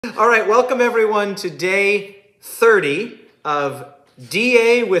All right, welcome everyone to day 30 of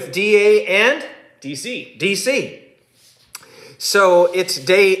DA with DA and DC. So it's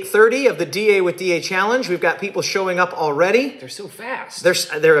day 30 of the DA with DA challenge. We've got people showing up already. They're so fast.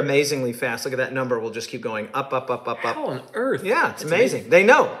 They're amazingly fast. Look at that number. We'll just keep going up. How on earth? Yeah, it's amazing. They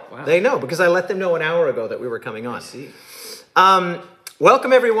know. Wow. They know because I let them know an hour ago that we were coming on. I see.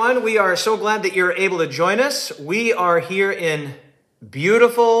 Welcome everyone. We are so glad that you're able to join us. We are here in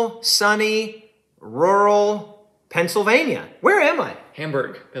beautiful, sunny, rural Pennsylvania. Where am I?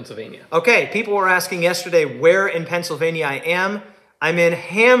 Hamburg, Pennsylvania. Okay, people were asking yesterday where in Pennsylvania I am. I'm in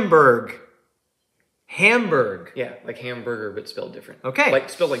Hamburg. Hamburg. Yeah, like hamburger, but spelled different. Okay.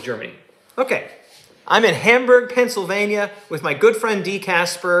 Like spelled like Germany. Okay. I'm in Hamburg, Pennsylvania with my good friend Dee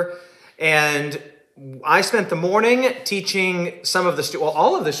Casper, and I spent the morning teaching some of the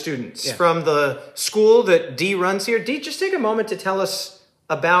all of the students from the school that Dee runs here. Dee, just take a moment to tell us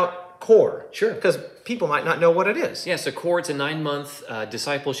about CORE. Sure. Because people might not know what it is. Yeah, so CORE, it's a 9-month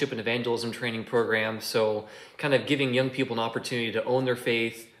discipleship and evangelism training program. So kind of giving young people an opportunity to own their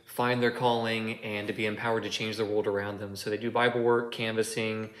faith, find their calling, and to be empowered to change the world around them. So they do Bible work,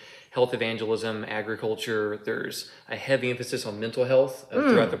 canvassing, health evangelism, agriculture. There's a heavy emphasis on mental health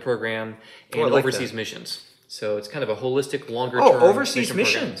throughout the program, and overseas missions. So it's kind of a holistic, longer-term overseas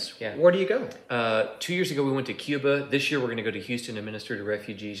missions. Yeah. Where do you go? 2 years ago, we went to Cuba. This year, we're going to go to Houston to minister to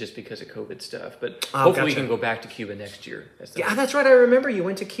refugees just because of COVID stuff. But hopefully we can go back to Cuba next year. That's right. I remember you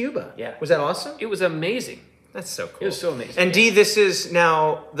went to Cuba. Yeah. Was that awesome? It was amazing. That's so cool. It was so amazing. And Dee, this is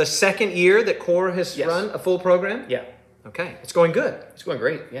now the second year that CORE has run a full program? Yeah. Okay. It's going good. It's going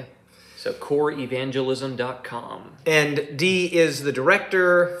great, yeah. So coreevangelism.com. And Dee is the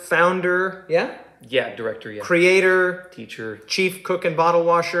director, founder, yeah? Yeah, director, yeah. Creator. Teacher. Chief cook and bottle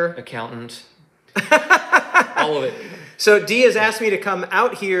washer. Accountant. All of it. So Dee has asked me to come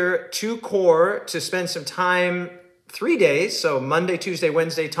out here to CORE to spend some time, 3 days, so Monday, Tuesday,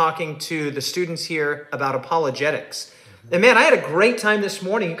 Wednesday, talking to the students here about apologetics. And man, I had a great time this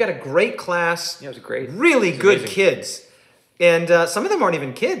morning. You've got a great class. Yeah, it was great. Really good kids. And some of them aren't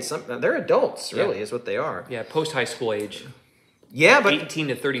even kids. They're adults, really, is what they are. Yeah, post-high school age. Yeah, but 18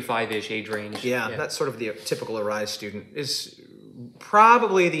 to 35-ish age range. Yeah, that's sort of the typical Arise student. Is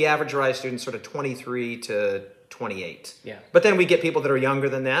probably the average Arise student sort of 23 to 28. Yeah. But then we get people that are younger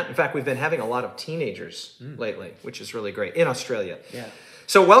than that. In fact, we've been having a lot of teenagers lately, which is really great, in Australia. Yeah.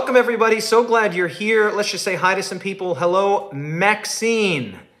 So welcome, everybody. So glad you're here. Let's just say hi to some people. Hello,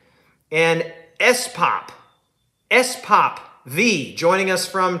 Maxine and S-Pop V, joining us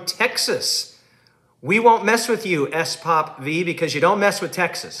from Texas. We won't mess with you, S-Pop V, because you don't mess with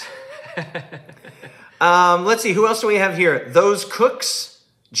Texas. Let's see, who else do we have here? Those Cooks,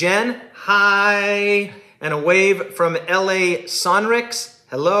 Jen, hi. And a wave from LA Sonrix,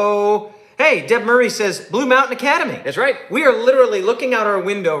 hello. Hey, Deb Murray says Blue Mountain Academy. That's right. We are literally looking out our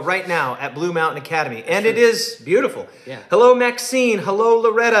window right now at Blue Mountain Academy, and it is beautiful. Yeah. Hello, Maxine. Hello,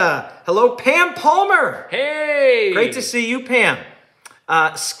 Loretta. Hello, Pam Palmer. Hey. Great to see you, Pam.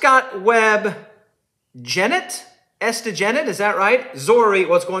 Scott Webb. Janet? Esther Janet, is that right? Zori,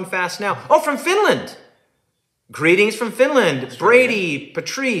 what's going fast now? Oh, from Finland. Greetings from Finland. That's Brady, right.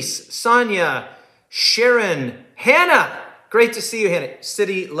 Patrice, Sonia, Sharon, Hannah. Great to see you, Hannah.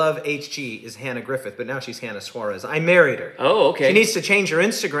 City Love HG is Hannah Griffith, but now she's Hannah Suarez. I married her. Oh, okay. She needs to change her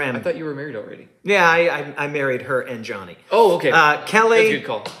Instagram. I thought you were married already. Yeah, I married her and Johnny. Oh, okay. Kelly, that's a good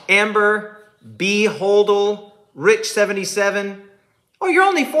call. Amber, B. Holdel, Rich77. Oh, you're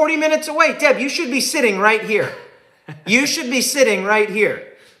only 40 minutes away. Deb, you should be sitting right here. You should be sitting right here.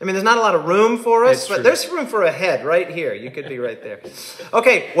 I mean, there's not a lot of room for us, but there's room for a head right here. You could be right there.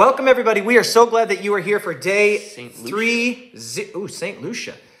 Okay, welcome everybody. We are so glad that you are here for day St.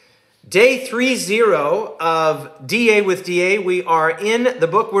 Lucia. Day 30 of DA with DA. We are in the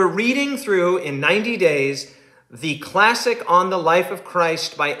book. We're reading through in 90 days the classic on the life of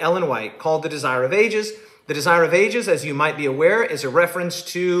Christ by Ellen White called The Desire of Ages. The Desire of Ages, as you might be aware, is a reference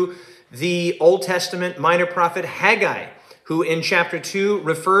to the Old Testament minor prophet Haggai, who in chapter 2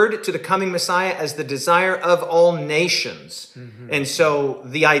 referred to the coming Messiah as the desire of all nations. And so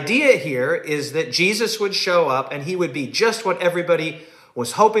the idea here is that Jesus would show up and he would be just what everybody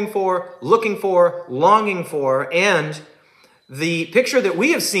was hoping for, looking for, longing for. And the picture that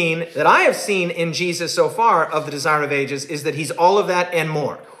we have seen, that I have seen in Jesus so far of the Desire of Ages, is that he's all of that and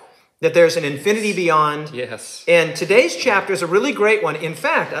more. That there's an infinity beyond. Yes. And today's chapter is a really great one. In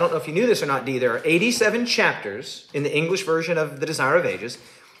fact, I don't know if you knew this or not, Dee, there are 87 chapters in the English version of The Desire of Ages.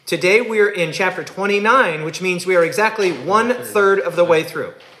 Today we're in chapter 29, which means we are exactly 1/3 of the way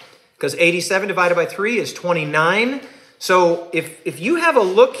through. Because 87 divided by 3 is 29. So if you have a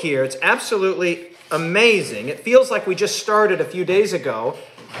look here, it's absolutely amazing. It feels like we just started a few days ago,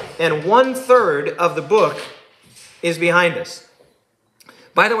 and 1/3 of the book is behind us.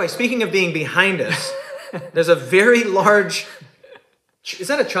 By the way, speaking of being behind us, there's a very large, is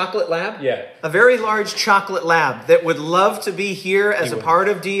that a chocolate lab? Yeah. A very large chocolate lab that would love to be here as a part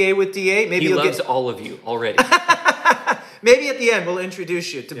of DAwithDA. Maybe he loves all of you already. Maybe at the end we'll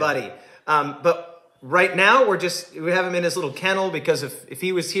introduce you to Buddy. But right now we have him in his little kennel because if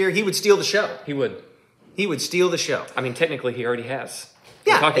he was here, he would steal the show. He would. He would steal the show. I mean, technically, he already has.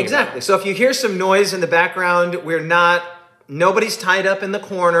 Yeah, exactly. So if you hear some noise in the background, nobody's tied up in the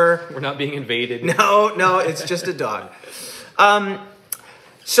corner. We're not being invaded. No, it's just a dog.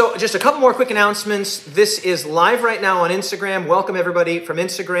 So just a couple more quick announcements. This is live right now on Instagram. Welcome everybody from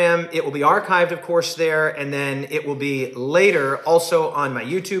Instagram. It will be archived, of course, there, and then it will be later also on my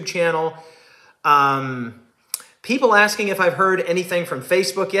YouTube channel. People asking if I've heard anything from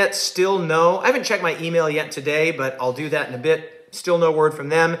Facebook yet. Still no. I haven't checked my email yet today, but I'll do that in a bit. Still no word from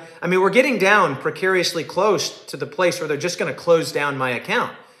them. I mean, we're getting down precariously close to the place where they're just going to close down my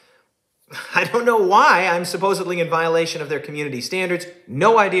account. I don't know why. I'm supposedly in violation of their community standards.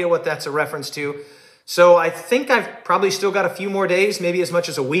 No idea what that's a reference to. So I think I've probably still got a few more days, maybe as much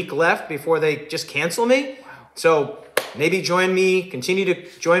as a week left before they just cancel me. Wow. So maybe continue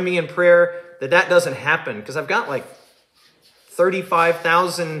to join me in prayer that doesn't happen, because I've got like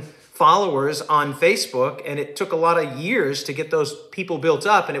 35,000 followers on Facebook, and it took a lot of years to get those people built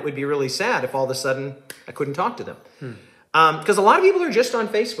up, and it would be really sad if all of a sudden I couldn't talk to them. Because a lot of people are just on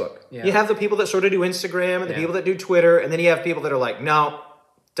Facebook. Yeah. You have the people that sort of do Instagram and the people that do Twitter, and then you have people that are like, no,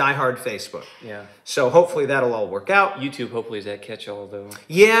 diehard Facebook. Yeah. So hopefully that'll all work out. YouTube hopefully is that catch-all though.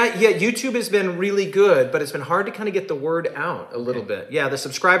 Yeah, YouTube has been really good, but it's been hard to kind of get the word out a little bit. Yeah, the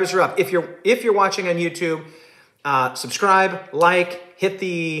subscribers are up. If you're watching on YouTube, subscribe, like, hit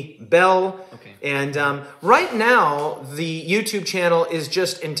the bell. Okay. And right now, the YouTube channel is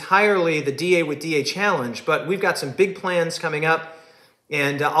just entirely the DAwithDA challenge, but we've got some big plans coming up,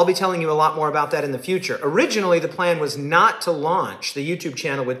 and I'll be telling you a lot more about that in the future. Originally, the plan was not to launch the YouTube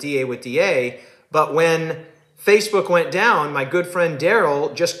channel with DAwithDA, but when Facebook went down, my good friend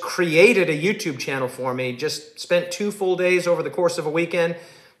Daryl just created a YouTube channel for me, just spent 2 full days over the course of a weekend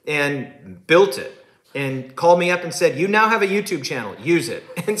and built it. And called me up and said, you now have a YouTube channel, use it.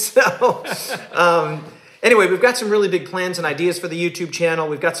 And so, anyway, we've got some really big plans and ideas for the YouTube channel.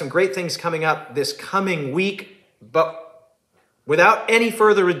 We've got some great things coming up this coming week. But without any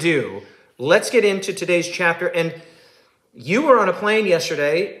further ado, let's get into today's chapter. And you were on a plane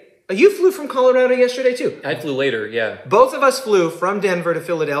yesterday. You flew from Colorado yesterday, too. I flew later, yeah. Both of us flew from Denver to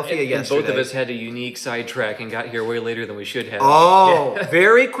Philadelphia yesterday. And both of us had a unique sidetrack and got here way later than we should have. Oh, yeah.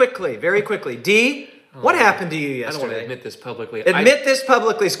 Very quickly, very quickly. Dee? What happened to you yesterday? I don't want to admit this publicly. Admit this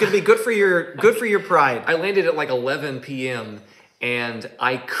publicly. It's going to be good for your pride. I landed at like 11 p.m. and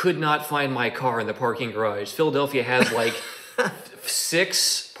I could not find my car in the parking garage. Philadelphia has like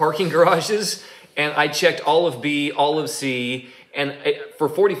 6 parking garages, and I checked all of B, all of C, and for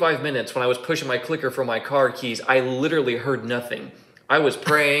 45 minutes when I was pushing my clicker for my car keys, I literally heard nothing. I was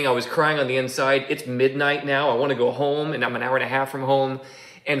praying. I was crying on the inside. It's midnight now. I want to go home, and I'm an hour and a half from home.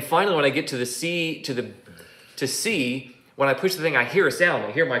 And finally, when I get to the C, to C, when I push the thing, I hear a sound.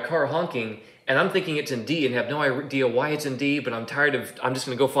 I hear my car honking, and I'm thinking it's in D and have no idea why it's in D, but I'm just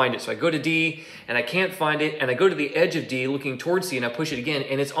going to go find it. So I go to D, and I can't find it, and I go to the edge of D looking towards C, and I push it again,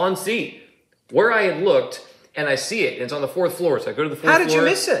 and it's on C, where I had looked, and I see it, and it's on the 4th floor. So I go to the 4th floor. How did you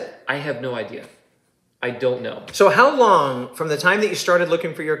miss it? I have no idea. I don't know. So how long from the time that you started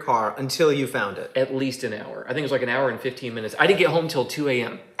looking for your car until you found it? At least an hour. I think it was like an hour and 15 minutes. I didn't get home till 2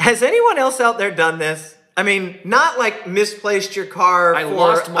 a.m. Has anyone else out there done this? I mean, not like misplaced your car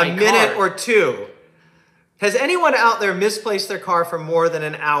for a minute or two. Has anyone out there misplaced their car for more than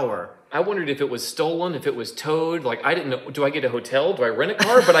an hour? I wondered if it was stolen, if it was towed. Like, I didn't know. Do I get a hotel? Do I rent a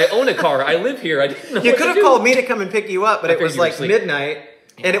car? But I own a car. I live here. I didn't know. You could have called me to come and pick you up, but it was like midnight.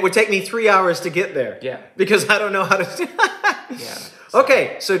 And it would take me 3 hours to get there. Yeah. Because I don't know how to... Yeah.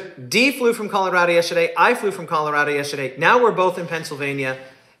 Okay, so Dee flew from Colorado yesterday. I flew from Colorado yesterday. Now we're both in Pennsylvania.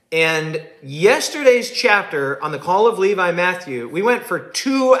 And yesterday's chapter on the call of Levi Matthew, we went for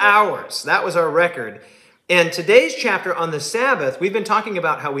 2 hours. That was our record. And today's chapter on the Sabbath, we've been talking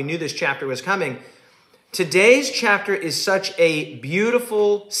about how we knew this chapter was coming. Today's chapter is such a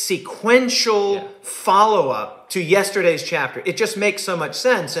beautiful, sequential follow-up to yesterday's chapter. It just makes so much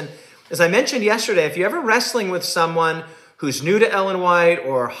sense. And as I mentioned yesterday, if you're ever wrestling with someone who's new to Ellen White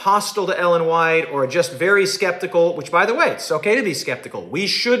or hostile to Ellen White or just very skeptical, which, by the way, it's okay to be skeptical. We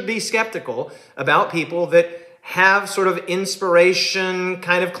should be skeptical about people that have sort of inspiration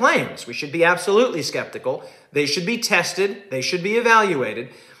kind of claims. We should be absolutely skeptical. They should be tested. They should be evaluated.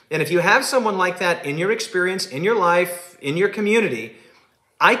 And if you have someone like that in your experience, in your life, in your community,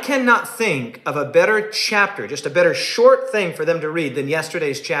 I cannot think of a better chapter, just a better short thing for them to read than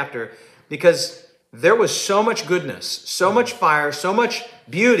yesterday's chapter, because there was so much goodness, so much fire, so much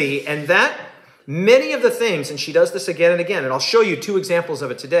beauty, and that many of the things, and she does this again and again, and I'll show you 2 examples of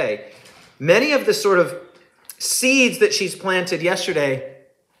it today, many of the sort of seeds that she's planted yesterday,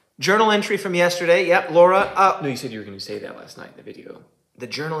 journal entry from yesterday, yep, Laura. No, you said you were going to say that last night in the video. The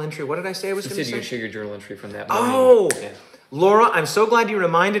journal entry, what did I say I was going to say? You said you share your journal entry from that morning. Oh, yeah. Laura, I'm so glad you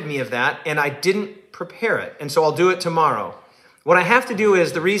reminded me of that, and I didn't prepare it, and so I'll do it tomorrow. What I have to do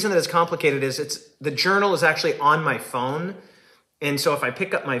is, the reason that it's complicated is the journal is actually on my phone, and so if I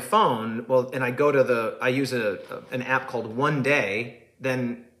pick up my phone, well, and I use an app called One Day,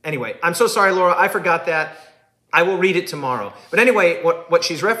 then anyway, I'm so sorry, Laura, I forgot that. I will read it tomorrow. But anyway, what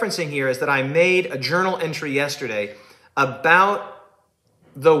she's referencing here is that I made a journal entry yesterday about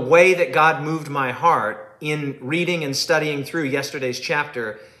the way that God moved my heart in reading and studying through yesterday's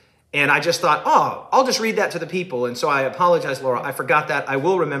chapter. And I just thought, I'll just read that to the people. And so I apologize, Laura. I forgot that. I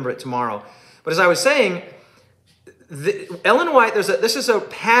will remember it tomorrow. But as I was saying, Ellen White, this is a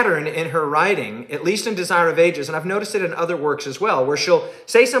pattern in her writing, at least in Desire of Ages, and I've noticed it in other works as well, where she'll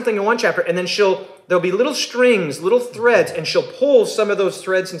say something in one chapter, and then there'll be little strings, little threads, and she'll pull some of those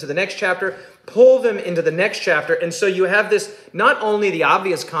threads into the next chapter, pull them into the next chapter, and so you have this, not only the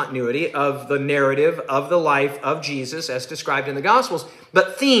obvious continuity of the narrative of the life of Jesus as described in the Gospels,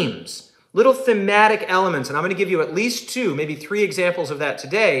 but themes, little thematic elements, and I'm going to give you at least 2, maybe 3 examples of that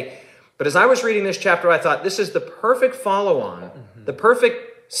today. But as I was reading this chapter, I thought this is the perfect follow-on, the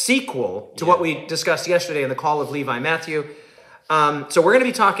perfect sequel to what we discussed yesterday in the Call of Levi Matthew. So we're going to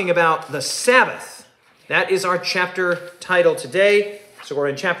be talking about the Sabbath. That is our chapter title today. So we're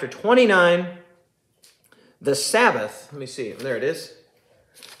in chapter 29, the Sabbath. Let me see. There it is.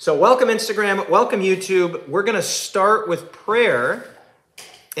 So welcome Instagram, welcome YouTube. We're going to start with prayer.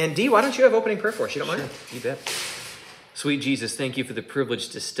 And Dee, why don't you have opening prayer for us? You don't mind? You bet. Sweet Jesus, thank you for the privilege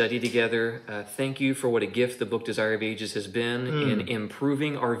to study together. Thank you for what a gift the book Desire of Ages has been in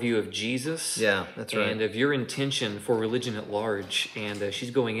improving our view of Jesus. Yeah, that's right. And of your intention for religion at large. And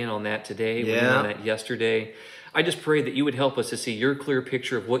she's going in on that today. We went on that yesterday. I just pray that you would help us to see your clear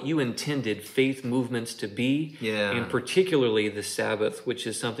picture of what you intended faith movements to be. Yeah. And particularly the Sabbath, which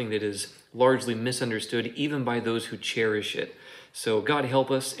is something that is largely misunderstood even by those who cherish it. So God, help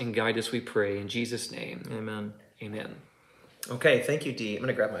us and guide us, we pray. In Jesus' name. Amen. Amen. Okay, thank you, Dee. I'm going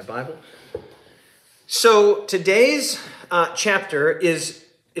to grab my Bible. So today's chapter is,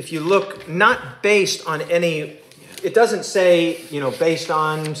 if you look, not based on any, it doesn't say, based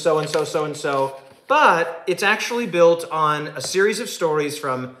on so-and-so, so-and-so, but it's actually built on a series of stories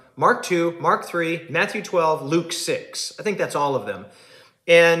from Mark 2, Mark 3, Matthew 12, Luke 6. I think that's all of them.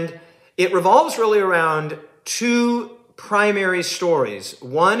 And it revolves really around 2 primary stories.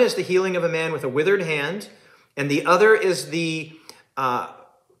 One is the healing of a man with a withered hand, and the other is the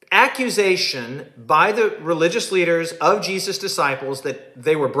accusation by the religious leaders of Jesus' disciples that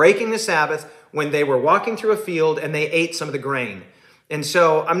they were breaking the Sabbath when they were walking through a field and they ate some of the grain. And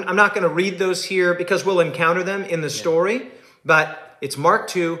so I'm not going to read those here because we'll encounter them in the story, but it's Mark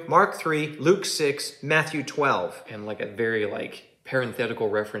 2, Mark 3, Luke 6, Matthew 12. And like a very parenthetical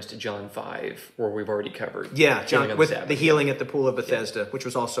reference to John 5, where we've already covered. Yeah, John, with the healing at the pool of Bethesda, which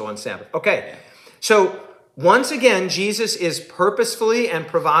was also on Sabbath. Okay, so once again, Jesus is purposefully and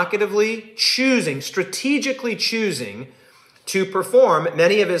provocatively strategically choosing to perform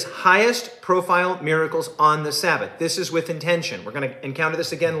many of his highest profile miracles on the Sabbath. This is with intention. We're going to encounter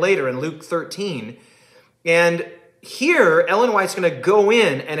this again later in Luke 13. And here, Ellen White's going to go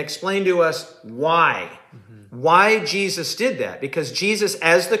in and explain to us why. Why Jesus did that. Because Jesus,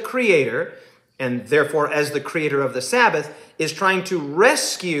 as the creator, and therefore as the creator of the Sabbath, is trying to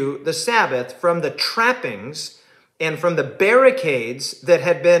rescue the Sabbath from the trappings and from the barricades that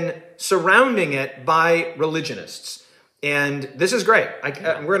had been surrounding it by religionists. And this is great.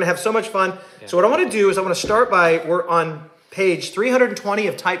 We're going to have so much fun. Yeah. So what I want to do is I want to start we're on page 320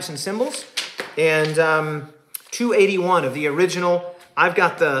 of Types and Symbols and 281 of the original. I've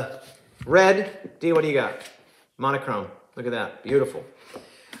got the red. Dee, what do you got? Monochrome. Look at that. Beautiful.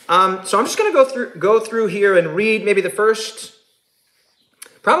 So I'm just going to go through here and read maybe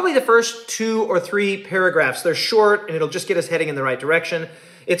probably the first 2 or 3 paragraphs. They're short, and it'll just get us heading in the right direction.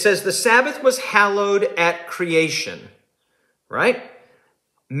 It says, the Sabbath was hallowed at creation, right?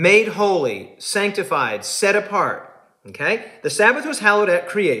 Made holy, sanctified, set apart, okay? The Sabbath was hallowed at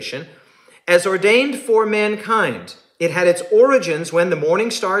creation, as ordained for mankind. It had its origins when the morning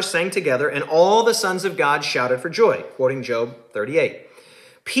stars sang together and all the sons of God shouted for joy, quoting Job 38.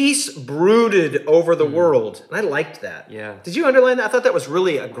 Peace brooded over the world. And I liked that. Yeah. Did you underline that? I thought that was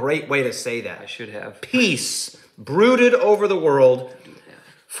really a great way to say that. I should have. Peace brooded over the world,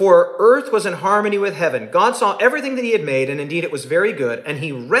 for earth was in harmony with heaven. God saw everything that he had made, and indeed it was very good, and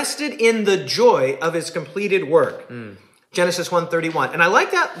he rested in the joy of his completed work. Genesis 1:31. And I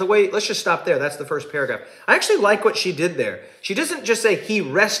like that, the way, let's just stop there. That's the first paragraph. I actually like what she did there. She doesn't just say he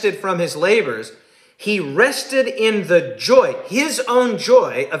rested from his labors. He rested in the joy, his own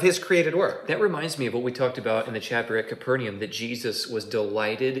joy of his created work. That reminds me of what we talked about in the chapter at Capernaum, that Jesus was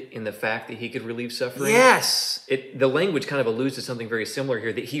delighted in the fact that he could relieve suffering. Yes. The language kind of alludes to something very similar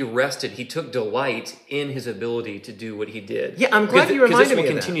here, that he rested, he took delight in his ability to do what he did. Yeah, I'm glad you reminded me of that. Because this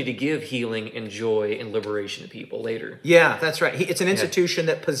will continue to give healing and joy and liberation to people later. Yeah, that's right. It's an institution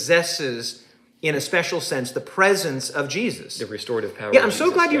that possesses, in a special sense, the presence of Jesus. The restorative power. Yeah, I'm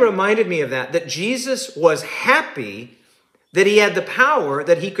so glad you reminded me of that Jesus was happy that he had the power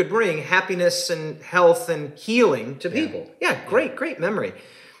that he could bring happiness and health and healing to people. Yeah, great memory.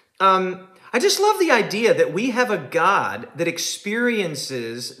 I just love the idea that we have a God that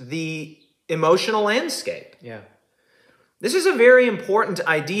experiences the emotional landscape. Yeah. This is a very important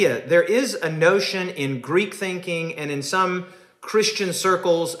idea. There is a notion in Greek thinking and in some Christian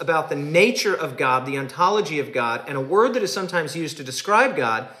circles about the nature of God, the ontology of God, and a word that is sometimes used to describe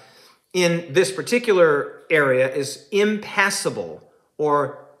God in this particular area is impassible,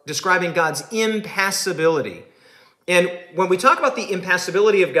 or describing God's impassibility. And when we talk about the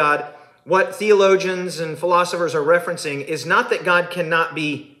impassibility of God, what theologians and philosophers are referencing is not that God cannot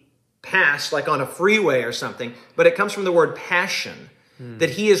be passed like on a freeway or something, but it comes from the word passion.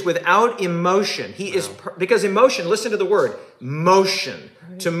 That he is without emotion. He is, because emotion, listen to the word, motion,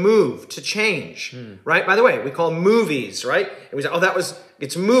 to move, to change, right? By the way, we call movies, right? And we say,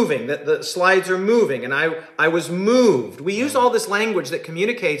 it's moving, that the slides are moving, and I was moved. We use all this language that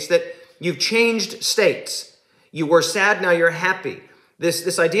communicates that you've changed states. You were sad, now you're happy.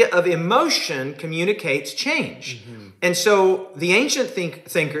 This idea of emotion communicates change. And so the ancient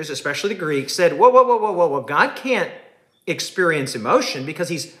thinkers, especially the Greeks, said, whoa, God can't experience emotion because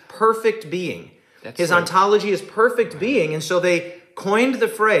he's perfect being. His ontology is perfect being, and so they coined the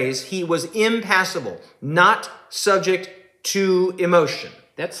phrase, he was impassible, not subject to emotion.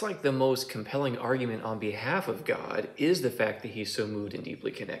 That's like the most compelling argument on behalf of God, is the fact that he's so moved and deeply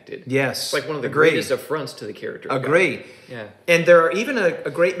connected. Yes. It's like one of the greatest affronts to the character of God. Yeah. And there are even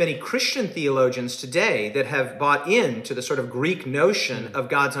a great many Christian theologians today that have bought into the sort of Greek notion of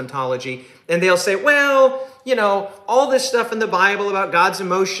God's ontology, and they'll say, well, you know, all this stuff in the Bible about God's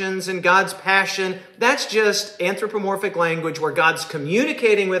emotions and God's passion, that's just anthropomorphic language where God's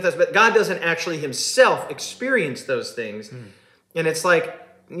communicating with us, but God doesn't actually himself experience those things. And it's like,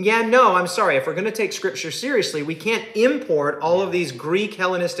 yeah, no, I'm sorry. If we're going to take Scripture seriously, we can't import all of these Greek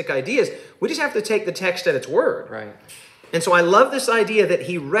Hellenistic ideas. We just have to take the text at its word. Right. And so I love this idea that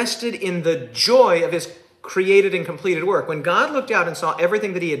he rested in the joy of his created and completed work. When God looked out and saw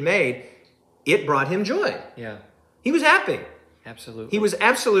everything that he had made, it brought him joy. Yeah. He was happy. Absolutely. He was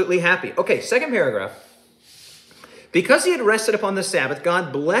absolutely happy. Okay, second paragraph. Because he had rested upon the Sabbath,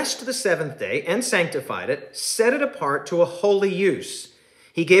 God blessed the seventh day and sanctified it, set it apart to a holy use.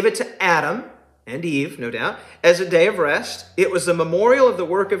 He gave it to Adam and Eve, no doubt, as a day of rest. It was a memorial of the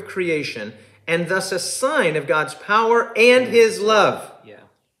work of creation, and thus a sign of God's power and his love. Yeah.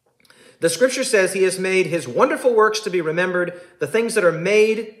 The scripture says he has made his wonderful works to be remembered. The things that are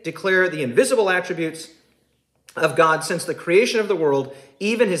made declare the invisible attributes of God since the creation of the world,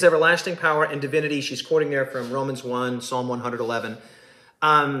 even his everlasting power and divinity. She's quoting there from Romans 1, Psalm 111.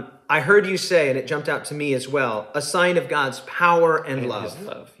 I heard you say, and it jumped out to me as well, a sign of God's power and love. His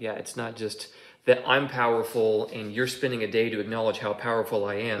love. Yeah, it's not just that I'm powerful and you're spending a day to acknowledge how powerful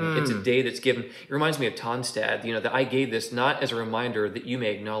I am. It's a day that's given. It reminds me of Tonstad, that I gave this not as a reminder that you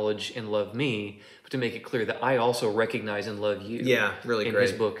may acknowledge and love me, but to make it clear that I also recognize and love you. Yeah, really in great.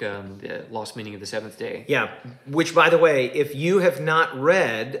 his book, The Lost Meaning of the Seventh Day. Yeah, which, by the way, if you have not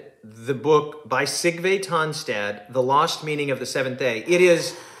read the book by Sigve Tonstad, The Lost Meaning of the Seventh Day,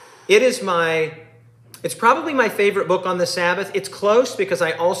 it's probably my favorite book on the Sabbath. It's close because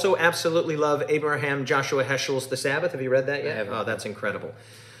I also absolutely love Abraham Joshua Heschel's The Sabbath. Have you read that yet? I haven't. Oh, that's incredible.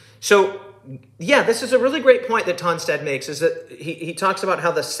 So yeah, this is a really great point that Tonstad makes, is that he talks about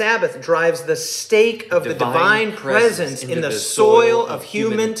how the Sabbath drives the stake of the divine presence in the soil of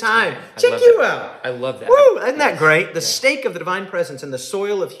human time. Check you out. I love that. Woo, isn't that great? The stake of the divine presence in the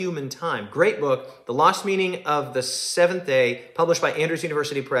soil of human time. Great book, The Lost Meaning of the Seventh Day, published by Andrews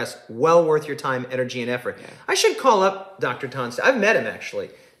University Press. Well worth your time, energy, and effort. Yeah. I should call up Dr. Tonstad. I've met him,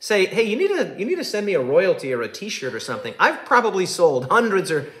 actually. Say, hey, you need to send me a royalty or a T-shirt or something. I've probably sold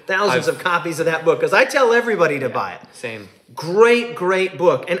hundreds or thousands of copies of that book because I tell everybody to buy it. Same. Great, great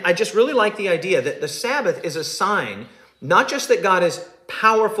book. And I just really like the idea that the Sabbath is a sign, not just that God is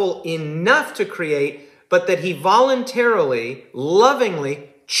powerful enough to create, but that he voluntarily, lovingly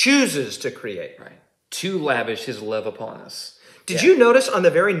chooses to create. Right. To lavish his love upon us. Did you notice on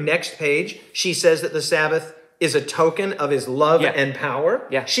the very next page, she says that the Sabbath is a token of his love and power?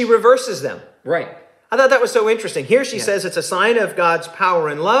 Yeah. She reverses them. Right. I thought that was so interesting. Here she says it's a sign of God's power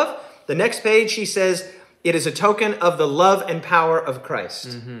and love. The next page she says it is a token of the love and power of Christ.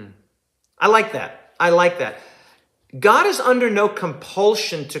 Mm-hmm. I like that. I like that. God is under no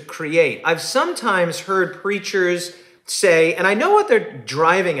compulsion to create. I've sometimes heard preachers say, and I know what they're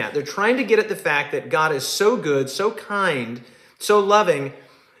driving at. They're trying to get at the fact that God is so good, so kind, so loving,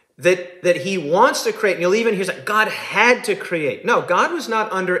 that he wants to create. And you'll even hear that God had to create. No, God was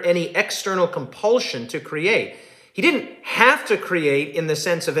not under any external compulsion to create. He didn't have to create in the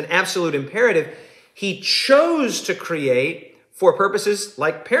sense of an absolute imperative. He chose to create for purposes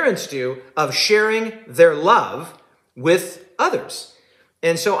like parents do of sharing their love with others.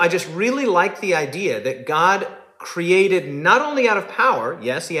 And so I just really like the idea that God created not only out of power,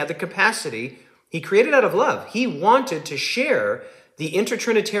 yes, he had the capacity, he created out of love. He wanted to share the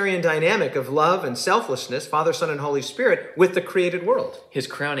intertrinitarian dynamic of love and selflessness, Father, Son, and Holy Spirit, with the created world. His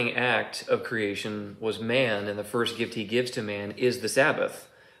crowning act of creation was man, and the first gift he gives to man is the Sabbath.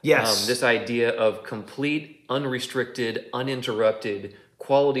 Yes. This idea of complete, unrestricted, uninterrupted,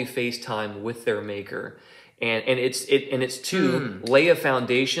 quality face time with their Maker. And it's to lay a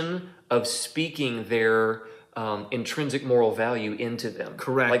foundation of speaking their intrinsic moral value into them.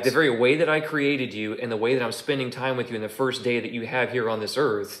 Correct. Like the very way that I created you and the way that I'm spending time with you in the first day that you have here on this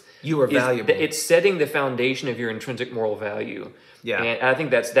earth. You are valuable. It's setting the foundation of your intrinsic moral value. Yeah. And I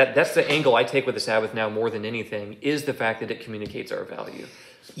think that's the angle I take with the Sabbath now more than anything, is the fact that it communicates our value.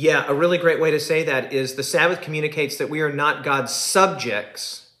 Yeah, a really great way to say that is the Sabbath communicates that we are not God's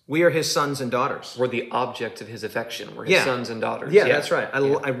subjects. We are his sons and daughters. We're the object of his affection. We're his sons and daughters. Yeah, that's right.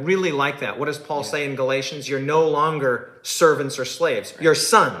 I really like that. What does Paul say in Galatians? You're no longer servants or slaves. Right. You're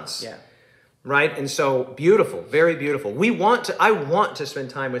sons. Yeah. Right? And so beautiful, very beautiful. I want to spend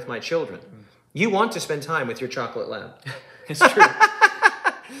time with my children. You want to spend time with your chocolate lab. It's true.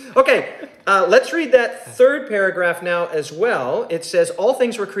 Okay, let's read that third paragraph now as well. It says, all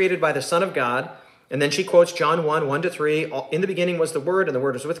things were created by the Son of God. And then she quotes John 1, 1-3. In the beginning was the Word, and the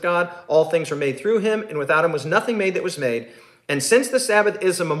Word was with God. All things were made through him, and without him was nothing made that was made. And since the Sabbath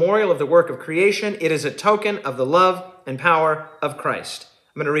is a memorial of the work of creation, it is a token of the love and power of Christ.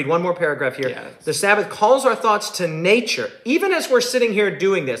 I'm going to read one more paragraph here. Yes. The Sabbath calls our thoughts to nature. Even as we're sitting here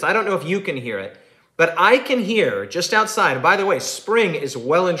doing this, I don't know if you can hear it, but I can hear just outside. And by the way, spring is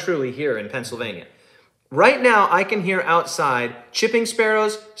well and truly here in Pennsylvania. Right now, I can hear outside chipping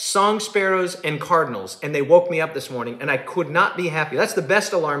sparrows, song sparrows, and cardinals. And they woke me up this morning, and I could not be happier. That's the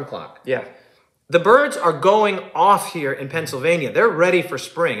best alarm clock. Yeah. The birds are going off here in Pennsylvania. They're ready for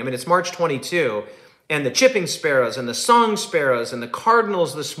spring. I mean, it's March 22, and the chipping sparrows, and the song sparrows, and the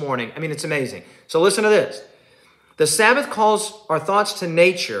cardinals this morning. I mean, it's amazing. So listen to this. The Sabbath calls our thoughts to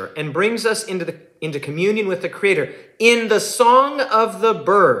nature and brings us into communion with the Creator in the song of the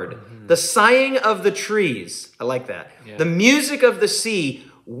bird. The sighing of the trees, I like that. Yeah. The music of the sea,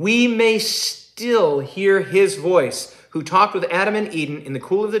 we may still hear his voice, who talked with Adam and Eden in the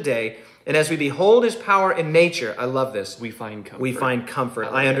cool of the day. And as we behold his power in nature, I love this. We find comfort. We find comfort.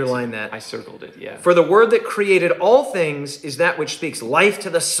 I underline that. I circled it, yeah. For the word that created all things is that which speaks life to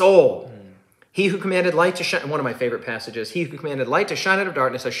the soul. He who commanded light to shine, one of my favorite passages, he who commanded light to shine out of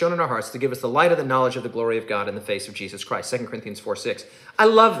darkness has shone in our hearts to give us the light of the knowledge of the glory of God in the face of Jesus Christ. 2 Corinthians 4:6. I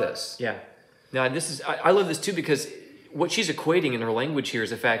love this. Yeah. Now, I love this too, because what she's equating in her language here is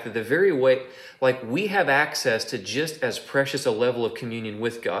the fact that the very way, like, we have access to just as precious a level of communion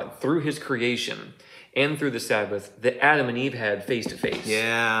with God through his creation and through the Sabbath that Adam and Eve had face to face.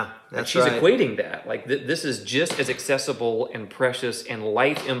 Yeah, that's she's equating that. Like, this is just as accessible and precious and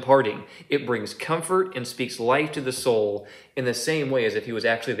life imparting. It brings comfort and speaks life to the soul in the same way as if he was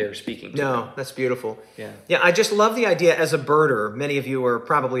actually there speaking to them. That's beautiful. Yeah. Yeah, I just love the idea as a birder. Many of you are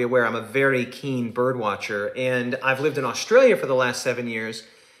probably aware I'm a very keen bird watcher, and I've lived in Australia for the last 7 years.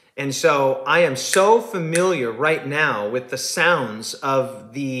 And so I am so familiar right now with the sounds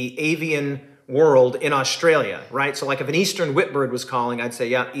of the avian world in Australia, right? So like if an eastern whitbird was calling, I'd say,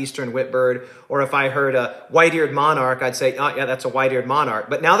 yeah, eastern whitbird. Or if I heard a white-eared monarch, I'd say, oh, yeah, that's a white-eared monarch.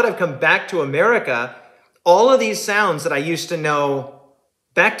 But now that I've come back to America, all of these sounds that I used to know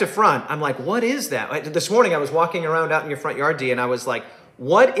back to front, I'm like, what is that? This morning I was walking around out in your front yard, Dee, and I was like,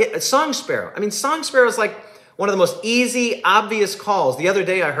 a song sparrow. I mean, song sparrow is like one of the most easy, obvious calls. The other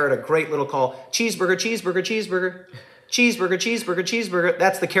day I heard a great little call, cheeseburger, cheeseburger, cheeseburger, cheeseburger, cheeseburger, cheeseburger.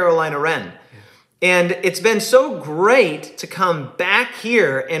 That's the Carolina wren. And it's been so great to come back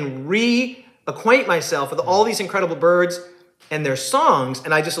here and reacquaint myself with all these incredible birds and their songs.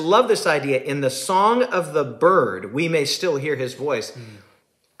 And I just love this idea. In the song of the bird, we may still hear his voice.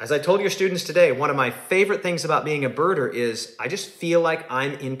 As I told your students today, one of my favorite things about being a birder is I just feel like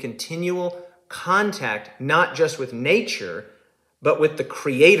I'm in continual contact, not just with nature, but with the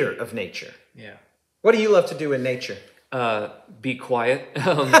creator of nature. Yeah. What do you love to do in nature? Be quiet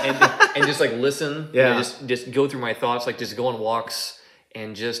and just like listen. Yeah. You know, just go through my thoughts, like just go on walks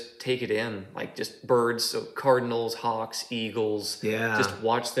and just take it in. Like just birds, so cardinals, hawks, eagles. Yeah. Just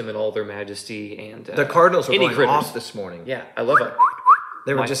watch them in all their majesty. And the cardinals were going critters. off this morning. Yeah, I love it.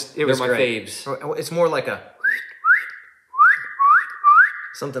 They were it was my great. faves. It's more like a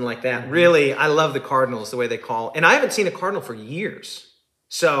something like that. Really, I love the cardinals, the way they call. And I haven't seen a cardinal for years.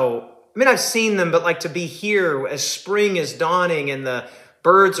 So, I mean, I've seen them, but like to be here as spring is dawning and the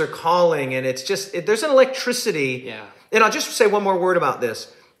birds are calling and it's just, there's an electricity. Yeah. And I'll just say one more word about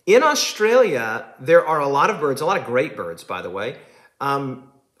this. In Australia, there are a lot of birds, a lot of great birds, by the way.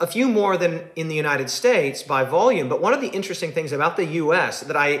 A few more than in the United States by volume. But one of the interesting things about the U.S.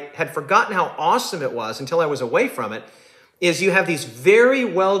 that I had forgotten how awesome it was until I was away from it is you have these very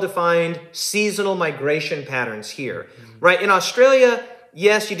well-defined seasonal migration patterns here, right? In Australia,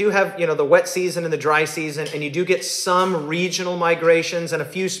 yes, you do have, the wet season and the dry season, and you do get some regional migrations, and a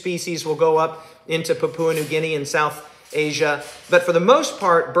few species will go up into Papua New Guinea and South Asia. But for the most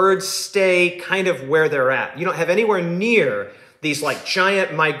part, birds stay kind of where they're at. You don't have anywhere near these like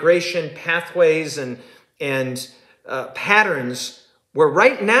giant migration pathways and patterns where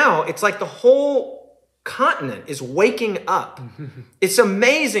right now it's like the whole continent is waking up. It's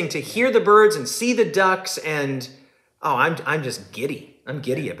amazing to hear the birds and see the ducks, and I'm just giddy. I'm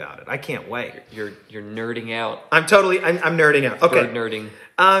giddy about it. I can't wait. You're nerding out. I'm nerding out. Okay. Bird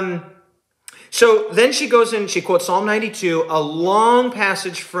nerding. So then she goes in, she quotes Psalm 92, a long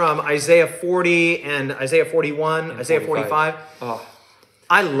passage from Isaiah 40 and Isaiah 41, Isaiah 45. Oh.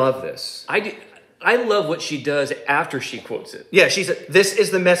 I love this. I love what she does after she quotes it. Yeah, she said, this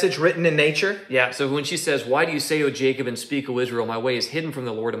is the message written in nature. Yeah, so when she says, why do you say, O Jacob, and speak, O Israel, my way is hidden from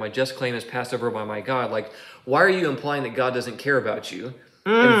the Lord, and my just claim is passed over by my God. Like, why are you implying that God doesn't care about you?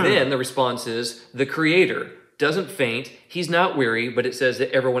 And then the response is, the Creator doesn't faint, he's not weary, but it says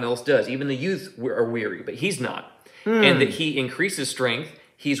that everyone else does. Even the youth are weary, but he's not. And that he increases strength,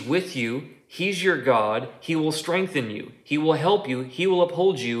 he's with you, he's your God, he will strengthen you, he will help you, he will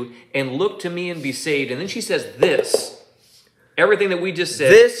uphold you, and look to me and be saved. And then she says this, everything that we just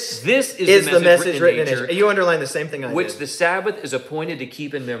said, this is the message written in nature. You underline the same thing I did. Which the Sabbath is appointed to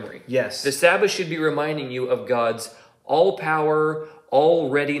keep in memory. Yes. The Sabbath should be reminding you of God's all power, all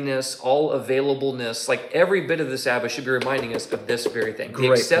readiness, all availableness. Like every bit of the Sabbath should be reminding us of this very thing.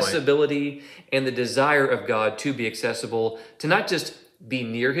 The accessibility and the desire of God to be accessible, to not just be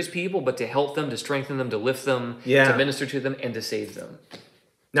near his people, but to help them, to strengthen them, to lift them, to minister to them, and to save them.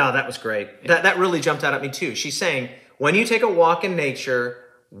 No, that was great. Yeah. That really jumped out at me too. She's saying, when you take a walk in nature,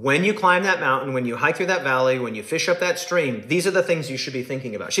 when you climb that mountain, when you hike through that valley, when you fish up that stream, these are the things you should be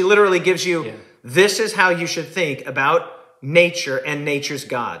thinking about. She literally gives you, this is how you should think about nature and nature's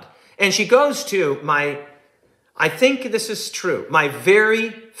God. And she goes to I think this is true, my very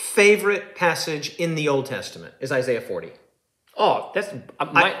favorite passage in the Old Testament is Isaiah 40. Oh, that's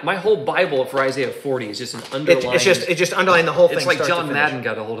my whole Bible for Isaiah 40 is just an underline. It just underlined the whole thing. It's like John Madden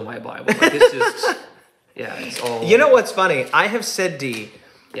got a hold of my Bible. Like it's just, it's all. You know what's funny? I have said, Dee,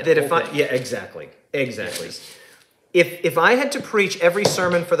 that if I... thing. Yeah, exactly. If I had to preach every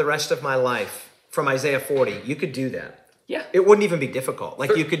sermon for the rest of my life from Isaiah 40, you could do that. Yeah. It wouldn't even be difficult.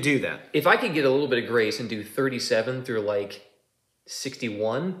 Like, you could do that. If I could get a little bit of grace and do 37 through like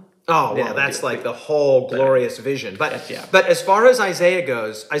 61... Oh, well, that's like the whole glorious vision. But as far as Isaiah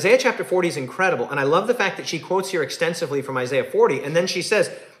goes, Isaiah chapter 40 is incredible. And I love the fact that she quotes here extensively from Isaiah 40. And then she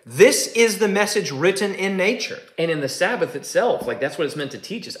says, this is the message written in nature. And in the Sabbath itself, like that's what it's meant to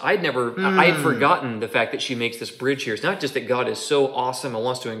teach us. I had forgotten the fact that she makes this bridge here. It's not just that God is so awesome and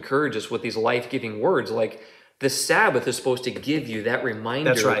wants to encourage us with these life-giving words. Like the Sabbath is supposed to give you that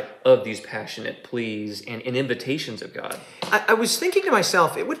reminder That's right. of these passionate pleas and invitations of God. I was thinking to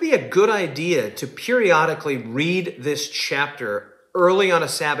myself, it would be a good idea to periodically read this chapter early on a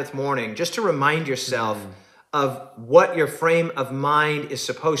Sabbath morning, just to remind yourself of what your frame of mind is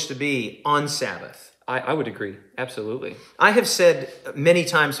supposed to be on Sabbath. I would agree. Absolutely. I have said many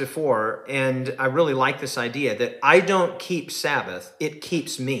times before, and I really like this idea, that I don't keep Sabbath, it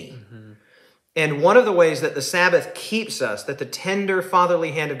keeps me. And one of the ways that the Sabbath keeps us, that the tender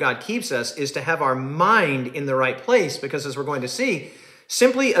fatherly hand of God keeps us, is to have our mind in the right place, because as we're going to see,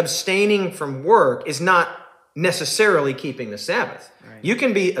 simply abstaining from work is not necessarily keeping the Sabbath. Right. You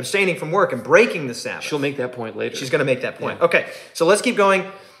can be abstaining from work and breaking the Sabbath. She'll make that point later. She's going to make that point. Yeah. Okay, so let's keep going.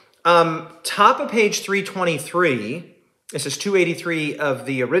 Top of page 323, this is 283 of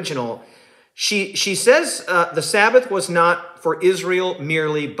the original. She says the Sabbath was not for Israel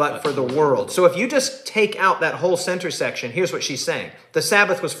merely, but for the world. So if you just take out that whole center section, here's what she's saying. The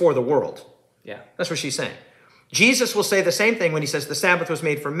Sabbath was for the world. Yeah. That's what she's saying. Jesus will say the same thing when he says the Sabbath was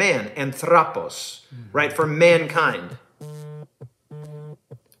made for man, anthropos, right, for mankind.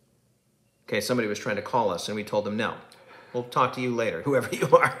 Okay, somebody was trying to call us, and we told them no. We'll talk to you later, whoever you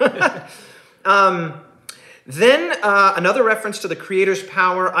are. Then another reference to the Creator's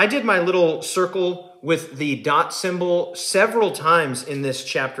power. I did my little circle with the dot symbol several times in this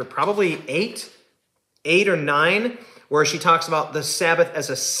chapter, probably eight or nine, where she talks about the Sabbath as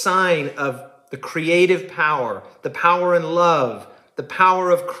a sign of the creative power, the power and love, the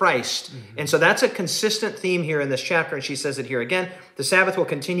power of Christ. And so that's a consistent theme here in this chapter, and she says it here again. The Sabbath will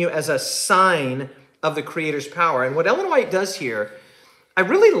continue as a sign of the Creator's power. And what Ellen White does here, I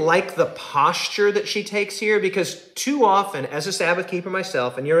really like the posture that she takes here, because too often, as a Sabbath keeper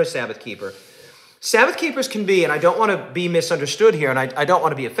myself, and you're a Sabbath keeper, Sabbath keepers can be, and I don't want to be misunderstood here, and I don't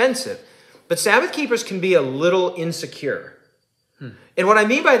want to be offensive, but Sabbath keepers can be a little insecure. And what I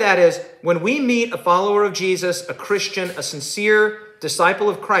mean by that is, when we meet a follower of Jesus, a Christian, a sincere disciple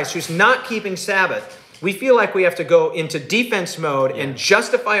of Christ who's not keeping Sabbath, we feel like we have to go into defense mode and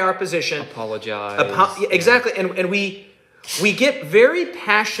justify our position. Apologize. Exactly. And we get very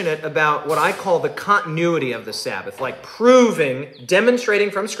passionate about what I call the continuity of the Sabbath, like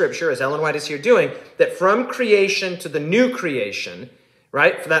demonstrating from Scripture, as Ellen White is here doing, that from creation to the new creation,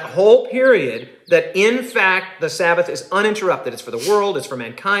 right, for that whole period, that in fact the Sabbath is uninterrupted. It's for the world, it's for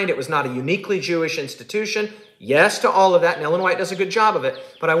mankind. It was not a uniquely Jewish institution. Yes to all of that, and Ellen White does a good job of it.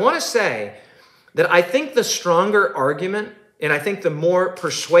 But I want to say that I think the stronger argument, and I think the more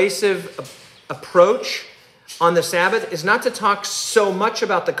persuasive approach on the Sabbath is not to talk so much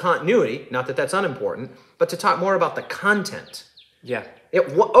about the continuity, not that that's unimportant, but to talk more about the content. Yeah.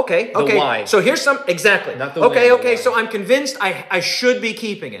 Okay. The why. So here's exactly. Not the when, okay. So I'm convinced I should be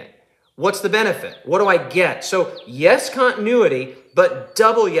keeping it. What's the benefit? What do I get? So yes, continuity, but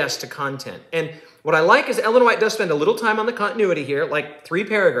double yes to content. And what I like is Ellen White does spend a little time on the continuity here, like 3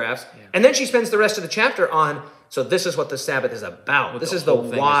 paragraphs, and then she spends the rest of the chapter on, so this is what the Sabbath is about. This is the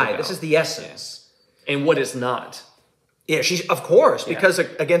why. This is the essence. Yeah. And what it's not. Yeah, of course, because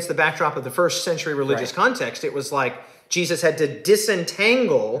against the backdrop of the first century religious context, it was like Jesus had to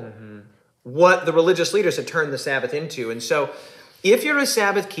disentangle what the religious leaders had turned the Sabbath into. And so if you're a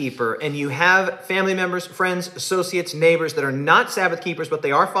Sabbath keeper and you have family members, friends, associates, neighbors that are not Sabbath keepers, but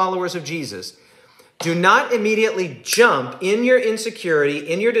they are followers of Jesus, do not immediately jump in your insecurity,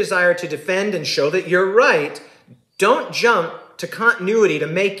 in your desire to defend and show that you're right. Don't jump to continuity to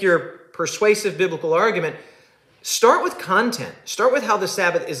make your persuasive biblical argument. Start with content. Start with how the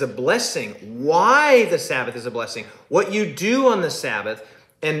Sabbath is a blessing, why the Sabbath is a blessing, what you do on the Sabbath.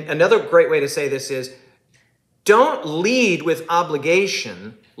 And another great way to say this is, don't lead with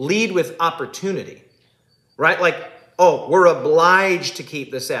obligation, lead with opportunity, right? Like, oh, we're obliged to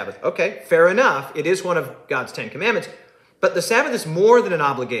keep the Sabbath. Okay, fair enough. It is one of God's 10 commandments. But the Sabbath is more than an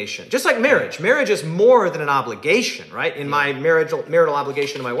obligation. Just like marriage. Marriage is more than an obligation, right? In my marital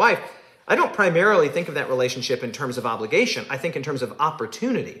obligation to my wife, I don't primarily think of that relationship in terms of obligation. I think in terms of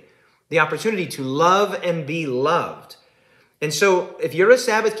opportunity. The opportunity to love and be loved. And so if you're a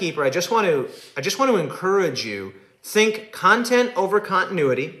Sabbath keeper, I just want to encourage you, think content over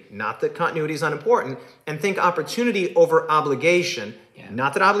continuity, not that continuity is unimportant, and think opportunity over obligation.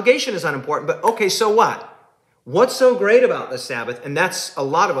 Not that obligation is unimportant, but okay, so what? What's so great about the Sabbath? And that's a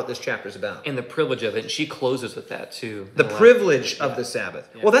lot of what this chapter is about. And the privilege of it. And she closes with that too. The privilege of the Sabbath.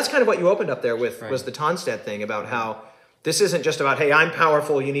 Yeah. Well, that's kind of what you opened up there with, was the Tonstad thing about how this isn't just about, hey, I'm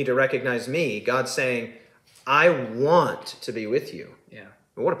powerful, you need to recognize me. God's saying, I want to be with you. Yeah.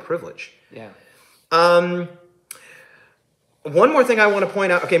 What a privilege. Yeah. One more thing I want to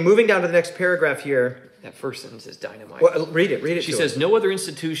point out. Okay, moving down to the next paragraph here. That first sentence is dynamite. Well, read it. She says, no other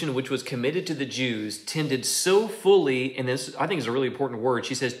institution which was committed to the Jews tended so fully, and this I think is a really important word,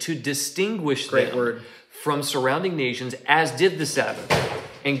 she says, to distinguish them from surrounding nations as did the Sabbath.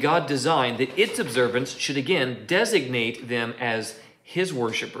 And God designed that its observance should again designate them as his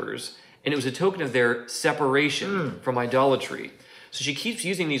worshipers, and it was a token of their separation from idolatry. So she keeps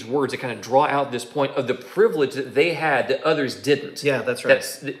using these words to kind of draw out this point of the privilege that they had that others didn't. Yeah, that's right.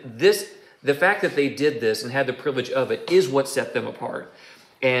 The fact that they did this and had the privilege of it is what set them apart.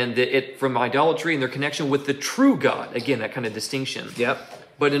 And it from idolatry and their connection with the true God. Again, that kind of distinction.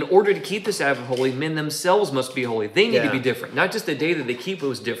 Yep. But in order to keep the Sabbath holy, men themselves must be holy. They need to be different. Not just the day that they keep it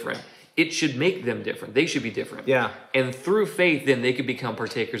was different. It should make them different. They should be different. Yeah. And through faith, then they could become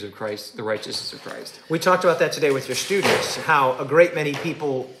partakers of Christ, the righteousness of Christ. We talked about that today with your students, how a great many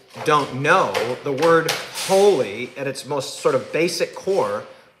people don't know the word holy at its most sort of basic core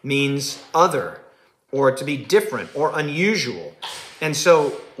means other, or to be different, or unusual. And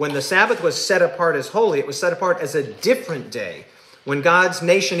so when the Sabbath was set apart as holy, it was set apart as a different day. When God's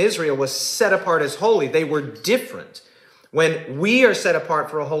nation Israel was set apart as holy, they were different. When we are set apart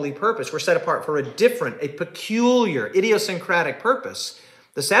for a holy purpose, we're set apart for a different, a peculiar, idiosyncratic purpose.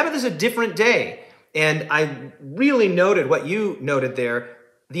 The Sabbath is a different day. And I really noted what you noted there,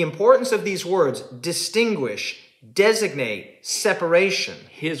 the importance of these words, distinguish, designate, separation.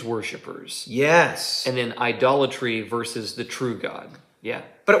 His worshipers. Yes. And then idolatry versus the true God. Yeah.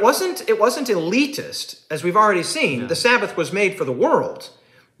 But it wasn't elitist, as we've already seen. No. The Sabbath was made for the world.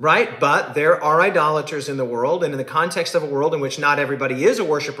 Right? But there are idolaters in the world, and in the context of a world in which not everybody is a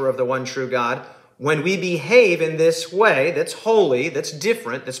worshiper of the one true God, when we behave in this way that's holy, that's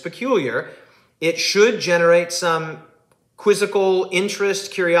different, that's peculiar, it should generate some quizzical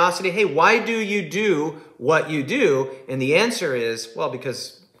interest, curiosity. Hey, why do you do what you do? And the answer is, well,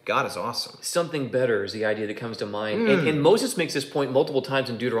 because God is awesome. Something better is the idea that comes to mind. And Moses makes this point multiple times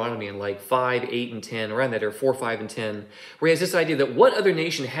in Deuteronomy in like 5, 8, and 10, around that, or 4, 5, and 10, where he has this idea that what other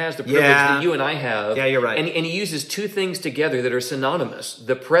nation has the privilege that you and I have? Yeah, you're right. And he uses two things together that are synonymous,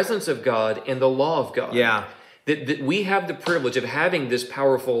 the presence of God and the law of God. Yeah. That we have the privilege of having this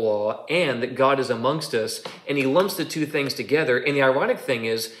powerful law and that God is amongst us, and he lumps the two things together. And the ironic thing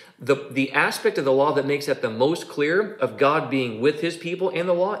is, the aspect of the law that makes that the most clear of God being with his people and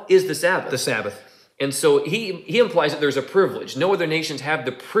the law is the Sabbath. The Sabbath. And so he implies that there's a privilege. No other nations have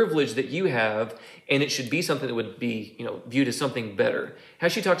the privilege that you have, and it should be something that would be, viewed as something better. How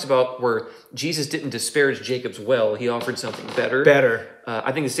she talks about where Jesus didn't disparage Jacob's well, he offered something better.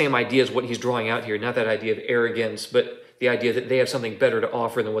 I think the same idea is what he's drawing out here, not that idea of arrogance, but the idea that they have something better to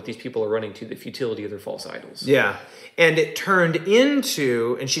offer than what these people are running to, the futility of their false idols. Yeah. And it turned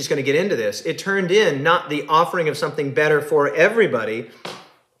into, and she's going to get into this, it turned in not the offering of something better for everybody,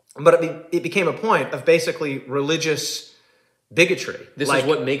 but it became a point of basically religious bigotry. This is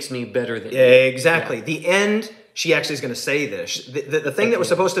what makes me better than you. Exactly. Yeah. The end, she actually is going to say this. The thing that was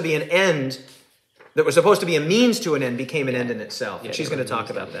supposed to be an end, that was supposed to be a means to an end, became an end in itself. And she's going to talk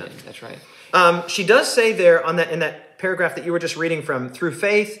about that. That's right. She does say there in that paragraph that you were just reading from, through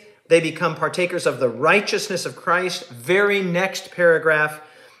faith, they become partakers of the righteousness of Christ. Very next paragraph,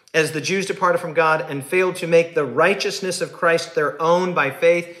 as the Jews departed from God and failed to make the righteousness of Christ their own by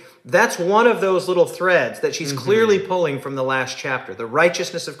faith. That's one of those little threads that she's clearly pulling from the last chapter. The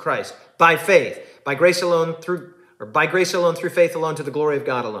righteousness of Christ by faith, by grace alone, through faith alone, to the glory of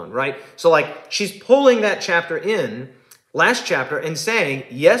God alone, right? So she's pulling that chapter in, last chapter, and saying,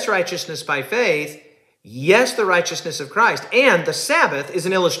 yes, righteousness by faith, yes, the righteousness of Christ, and the Sabbath is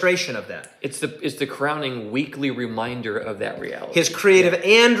an illustration of that. It's the crowning weekly reminder of that reality. His creative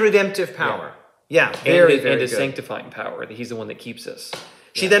and redemptive power. Yeah, very and his good. Sanctifying power, that he's the one that keeps us.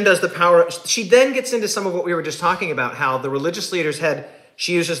 She then does the power. She then gets into some of what we were just talking about, how the religious leaders had,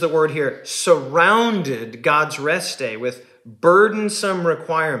 she uses the word here, surrounded God's rest day with burdensome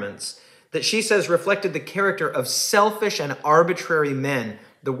requirements that she says reflected the character of selfish and arbitrary men.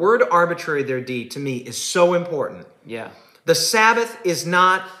 The word arbitrary there, Dee, to me is so important. Yeah. The Sabbath is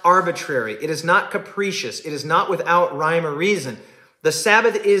not arbitrary. It is not capricious. It is not without rhyme or reason. The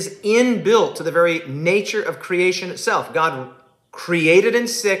Sabbath is inbuilt to the very nature of creation itself. God created in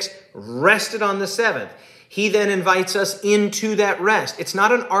 6, rested on the 7th. He then invites us into that rest. It's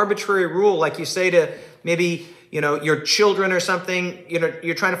not an arbitrary rule like you say to maybe, your children or something.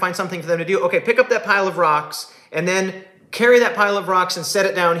 You're trying to find something for them to do. Okay, pick up that pile of rocks and then carry that pile of rocks and set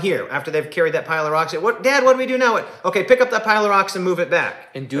it down here. After they've carried that pile of rocks, Dad, what do we do now? Okay, pick up that pile of rocks and move it back.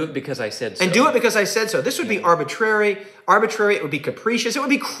 And do it because I said so. And do it because I said so. This would be arbitrary. It would be capricious. It would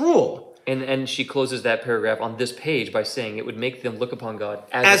be cruel. And she closes that paragraph on this page by saying it would make them look upon God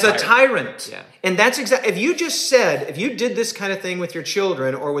as a tyrant. Yeah. And that's exactly, if you just said, if you did this kind of thing with your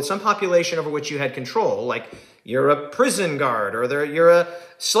children or with some population over which you had control, like you're a prison guard or you're a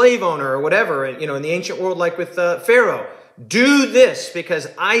slave owner or whatever, in the ancient world, like with Pharaoh, do this because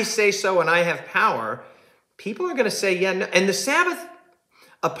I say so and I have power, people are going to say, yeah, no. And the Sabbath,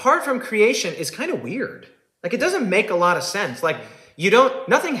 apart from creation, is kind of weird. Like, it doesn't make a lot of sense. Like,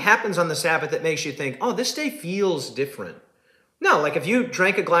 nothing happens on the Sabbath that makes you think, oh, this day feels different. No, like if you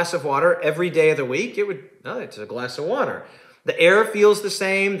drank a glass of water every day of the week, it's a glass of water. The air feels the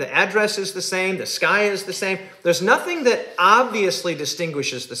same, the address is the same, the sky is the same. There's nothing that obviously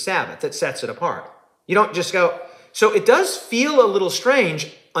distinguishes the Sabbath that sets it apart. You don't just go, so it does feel a little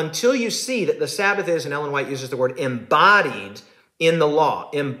strange until you see that the Sabbath is, and Ellen White uses the word embodied in the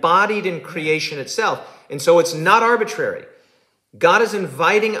law, embodied in creation itself. And so it's not arbitrary. God is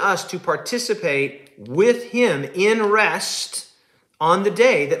inviting us to participate with him in rest on the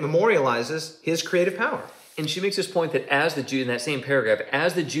day that memorializes his creative power. And she makes this point that as the Jews, in that same paragraph,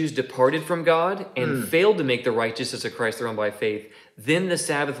 as the Jews departed from God and failed to make the righteousness of Christ their own by faith, then the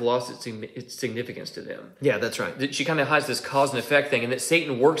Sabbath lost its significance to them. Yeah, that's right. She kind of has this cause and effect thing, and that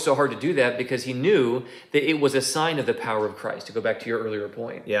Satan worked so hard to do that because he knew that it was a sign of the power of Christ, to go back to your earlier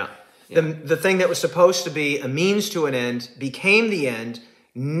point. Yeah. The thing that was supposed to be a means to an end became the end.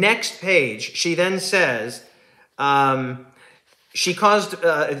 Next page, she then says, she caused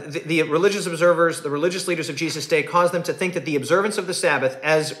the religious observers, the religious leaders of Jesus' day, caused them to think that the observance of the Sabbath,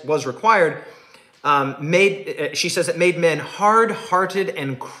 as was required, she says it made men hard-hearted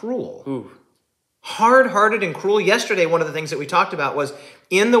and cruel. Ooh. Hard-hearted and cruel. Yesterday, one of the things that we talked about was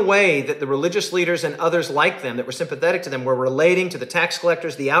in the way that the religious leaders and others like them that were sympathetic to them were relating to the tax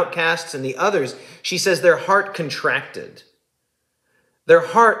collectors, the outcasts, and the others. She says their heart contracted. Their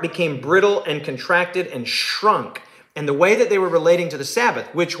heart became brittle and contracted and shrunk. And the way that they were relating to the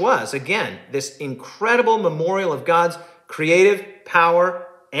Sabbath, which was, again, this incredible memorial of God's creative power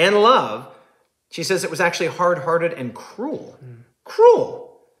and love, she says it was actually hard-hearted and cruel.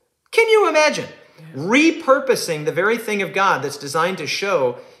 Cruel. Can you imagine? Repurposing the very thing of God that's designed to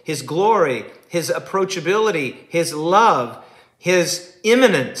show his glory, his approachability, his love, his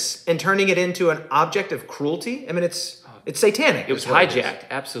immanence, and turning it into an object of cruelty? I mean, it's satanic. It was hijacked,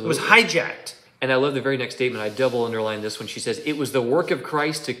 absolutely. It was hijacked. And I love the very next statement. I double underline this when she says, it was the work of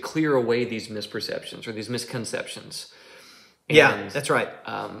Christ to clear away these misperceptions or these misconceptions. And, yeah, that's right.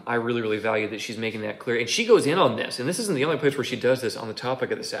 I really, really value that she's making that clear. And she goes in on this. And this isn't the only place where she does this on the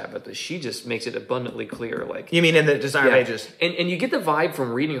topic of the Sabbath, but she just makes it abundantly clear. Like, you mean in the Desire of Ages? And you get the vibe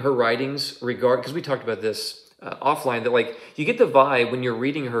from reading her writings, because we talked about this offline, that like you get the vibe when you're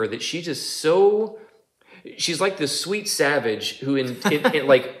reading her that she just so... She's like this sweet savage who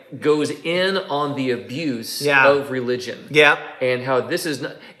like goes in on the abuse of religion. Yeah. And how this is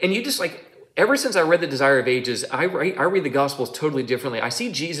not, and you just like, ever since I read The Desire of Ages, I read the Gospels totally differently. I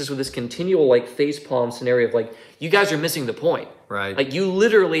see Jesus with this continual like facepalm scenario of like, you guys are missing the point. Right. Like you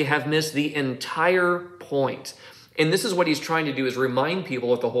literally have missed the entire point. And this is what he's trying to do, is remind people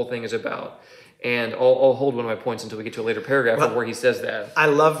what the whole thing is about. And I'll hold one of my points until we get to a later paragraph where he says that. I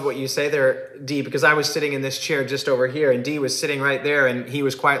love what you say there, Dee, because I was sitting in this chair just over here, and Dee was sitting right there, and he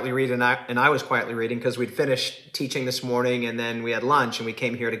was quietly reading, and I was quietly reading, because we'd finished teaching this morning, and then we had lunch, and we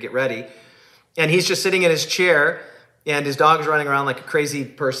came here to get ready. And he's just sitting in his chair, and his dog's running around like a crazy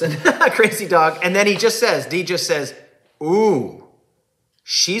person, a crazy dog. And then Dee just says, ooh,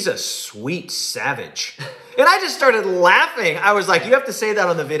 she's a sweet savage. And I just started laughing. I was like, you have to say that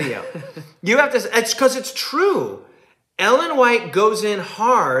on the video. You have to, it's because it's true. Ellen White goes in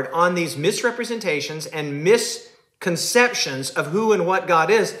hard on these misrepresentations and misconceptions of who and what God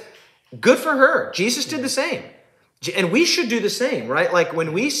is. Good for her. Jesus did the same. And we should do the same, right? Like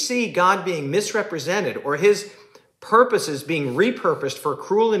when we see God being misrepresented or his purposes being repurposed for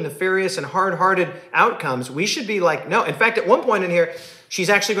cruel and nefarious and hard-hearted outcomes, we should be like, no. In fact, at one point in here, she's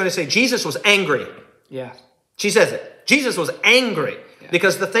actually going to say Jesus was angry. Yeah. She says it. Jesus was angry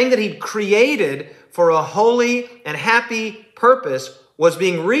because the thing that he'd created for a holy and happy purpose was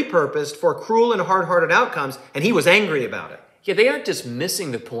being repurposed for cruel and hard-hearted outcomes, and he was angry about it. Yeah, they aren't just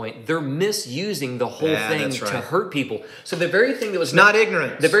missing the point. They're misusing the whole thing to hurt people. So the very thing that was not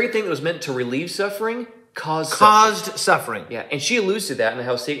ignorance. The very thing that was meant to relieve suffering caused suffering. Yeah, and she alludes to that and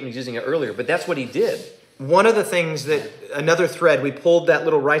how Satan was using it earlier, but that's what he did. One of the things that, another thread, we pulled that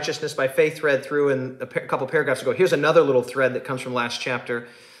little righteousness by faith thread through in a couple paragraphs ago. Here's another little thread that comes from last chapter.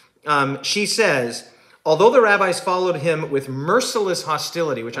 She says, although the rabbis followed him with merciless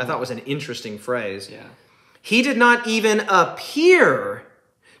hostility, which I thought was an interesting phrase, he did not even appear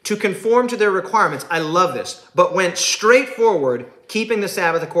to conform to their requirements. I love this. But went straight forward, keeping the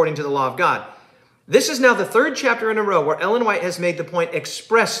Sabbath according to the law of God. This is now the third chapter in a row where Ellen White has made the point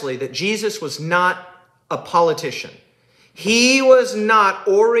expressly that Jesus was not a politician. He was not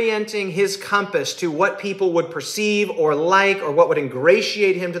orienting his compass to what people would perceive or like or what would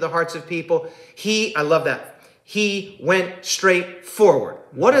ingratiate him to the hearts of people. I love that. He went straight forward.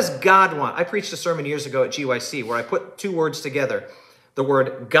 What does God want? I preached a sermon years ago at GYC where I put two words together, the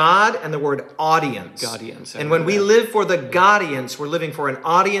word God and the word audience. Gaudience. And when we live for the Gaudience, we're living for an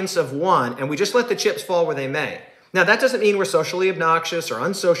audience of one, and we just let the chips fall where they may. Now, that doesn't mean we're socially obnoxious or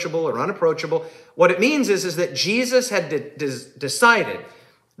unsociable or unapproachable. What it means is that Jesus had decided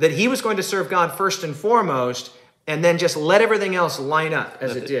that he was going to serve God first and foremost, and then just let everything else line up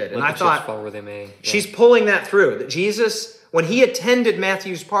as it did. And I thought, fall where they may. Yeah. She's pulling that through. That Jesus, when he attended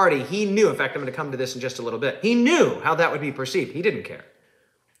Matthew's party, he knew, in fact, I'm going to come to this in just a little bit, he knew how that would be perceived. He didn't care.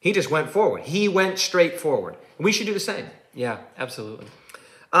 He just went forward. He went straight forward. We should do the same. Yeah, absolutely.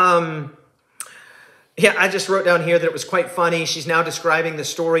 Yeah, I just wrote down here that it was quite funny. She's now describing the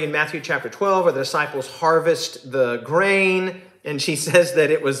story in Matthew chapter 12 where the disciples harvest the grain. And she says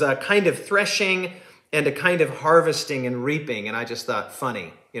that it was a kind of threshing and a kind of harvesting and reaping. And I just thought,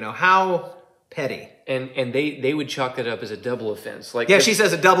 funny. You know, how petty. And they would chalk that up as a double offense. Like, yeah, she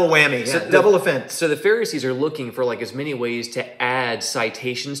says a double whammy. So double offense. So the Pharisees are looking for like as many ways to add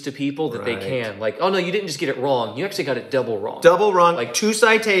citations to people that they can. Like, oh no, you didn't just get it wrong. You actually got it double wrong. Double wrong. Like 2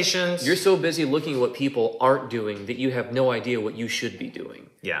 citations. You're so busy looking at what people aren't doing that you have no idea what you should be doing.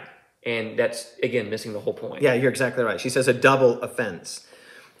 Yeah. And that's, again, missing the whole point. Yeah, you're exactly right. She says a double offense.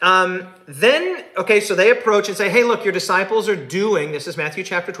 Then, okay, so they approach and say, hey, look, your disciples are doing, this is Matthew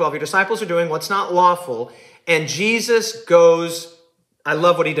chapter 12, your disciples are doing what's not lawful. And Jesus goes, I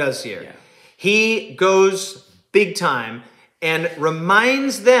love what he does here. Yeah. He goes big time and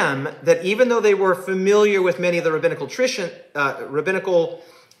reminds them that even though they were familiar with many of the rabbinical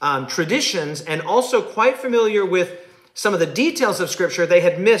traditions and also quite familiar with some of the details of Scripture, they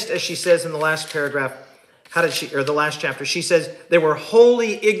had missed, as she says in the last paragraph, the last chapter, she says, they were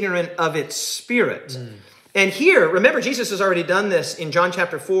wholly ignorant of its spirit. And here, remember, Jesus has already done this in John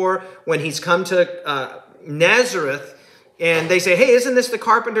chapter 4 when he's come to Nazareth, and they say, hey, isn't this the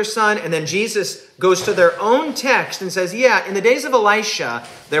carpenter's son? And then Jesus goes to their own text and says, yeah, in the days of Elisha,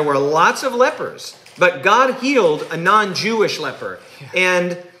 there were lots of lepers, but God healed a non-Jewish leper. Yeah.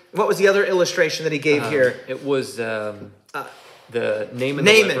 And what was the other illustration that he gave here? It was the Naaman.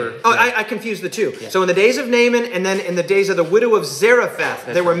 The leper. Oh, yeah. I confused the two. Yeah. So in the days of Naaman and then in the days of the widow of Zarephath,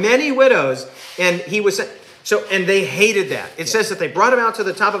 there were many widows, and he was... and they hated that. It says that they brought him out to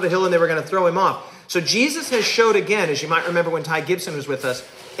the top of a hill and they were going to throw him off. So Jesus has showed again, as you might remember when Ty Gibson was with us,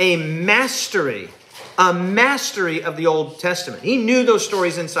 a mastery of the Old Testament. He knew those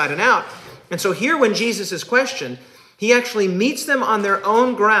stories inside and out. And so here when Jesus is questioned, he actually meets them on their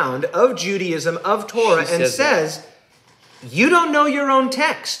own ground of Judaism, of Torah, and says, you don't know your own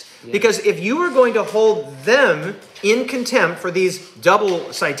text. Yeah. Because if you were going to hold them in contempt for these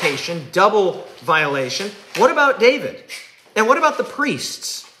double citation, double violation, what about David? And what about the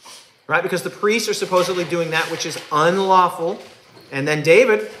priests? Right? Because the priests are supposedly doing that which is unlawful. And then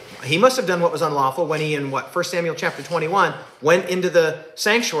David, he must have done what was unlawful when he, in 1 Samuel chapter 21, went into the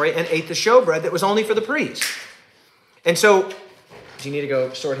sanctuary and ate the showbread that was only for the priests. And so, do you need to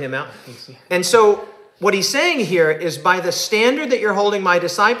go sort him out? And so, what he's saying here is by the standard that you're holding my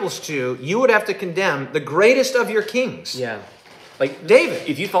disciples to, you would have to condemn the greatest of your kings. Yeah. Like David.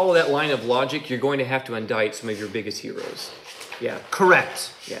 If you follow that line of logic, you're going to have to indict some of your biggest heroes. Yeah.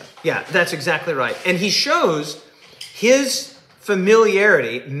 Correct. Yeah. Yeah, that's exactly right. And he shows his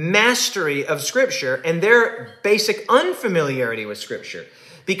familiarity, mastery of Scripture, and their basic unfamiliarity with Scripture.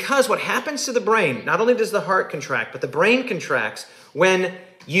 Because what happens to the brain, not only does the heart contract, but the brain contracts when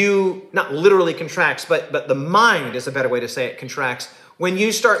you, not literally contracts, but the mind is a better way to say it, contracts, when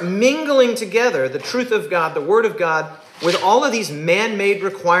you start mingling together the truth of God, the Word of God, with all of these man-made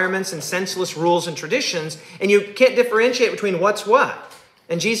requirements and senseless rules and traditions, and you can't differentiate between what's what.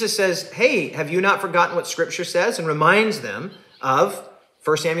 And Jesus says, hey, have you not forgotten what Scripture says? And reminds them of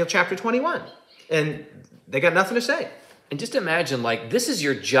 1 Samuel chapter 21. And they got nothing to say. And just imagine, like, this is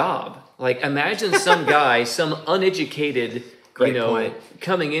your job. Like, imagine some guy, some uneducated... point.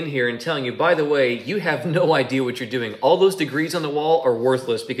 Coming in here and telling you, by the way, you have no idea what you're doing. All those degrees on the wall are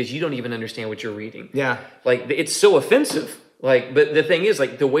worthless because you don't even understand what you're reading. Yeah. Like, it's so offensive. Like, but the thing is,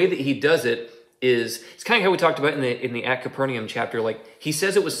 like, the way that he does it is, it's kind of how we talked about in the At Capernaum chapter. Like, he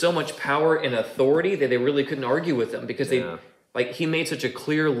says it with so much power and authority that they really couldn't argue with him because he made such a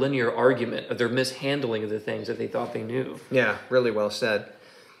clear linear argument of their mishandling of the things that they thought they knew. Yeah, really well said.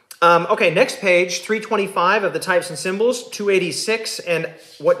 Okay, next page, 325 of the types and symbols, 286. And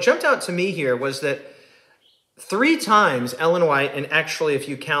what jumped out to me here was that 3 times Ellen White, and actually if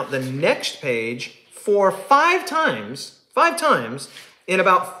you count the next page, 5 times, in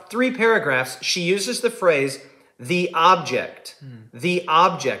about 3 paragraphs, she uses the phrase, the object. The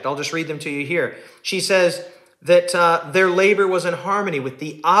object. I'll just read them to you here. She says that their labor was in harmony with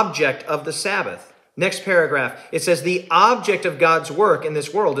the object of the Sabbath. Next paragraph, it says the object of God's work in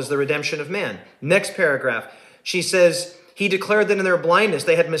this world is the redemption of man. Next paragraph, she says, he declared that in their blindness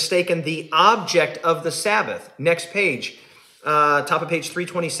they had mistaken the object of the Sabbath. Next page, top of page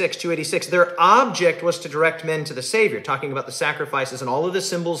 326, 286. Their object was to direct men to the Savior, talking about the sacrifices and all of the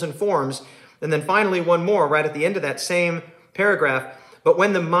symbols and forms. And then finally, one more right at the end of that same paragraph. But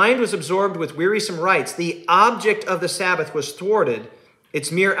when the mind was absorbed with wearisome rites, the object of the Sabbath was thwarted. Its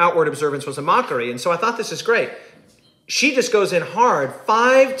mere outward observance was a mockery. And so I thought this is great. She just goes in hard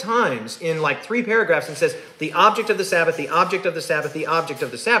 5 times in like 3 paragraphs and says, the object of the Sabbath, the object of the Sabbath, the object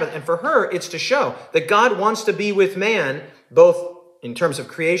of the Sabbath. And for her, it's to show that God wants to be with man, both in terms of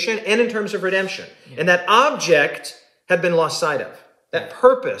creation and in terms of redemption. And that object had been lost sight of. That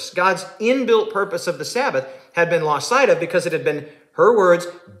purpose, God's inbuilt purpose of the Sabbath, had been lost sight of because it had been, her words,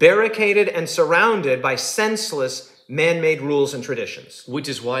 barricaded and surrounded by senseless man-made rules and traditions. Which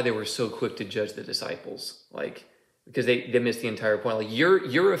is why they were so quick to judge the disciples. Because they missed the entire point. Like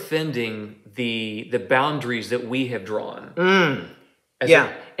you're offending the boundaries that we have drawn.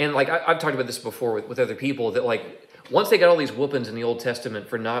 And like I've talked about this before with other people, that like once they got all these whoopings in the Old Testament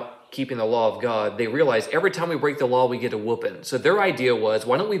for not keeping the law of God, they realized every time we break the law, we get a whooping. So their idea was,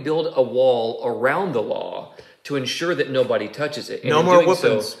 why don't we build a wall around the law to ensure that nobody touches it? And no more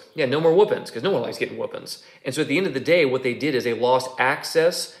whoopings. No more whoopings, because no one likes getting whoopings. And so at the end of the day, what they did is they lost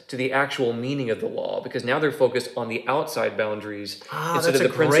access to the actual meaning of the law, because now they're focused on the outside boundaries instead of the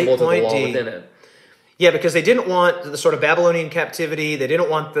principles of the law within it. Yeah, because they didn't want the sort of Babylonian captivity. They didn't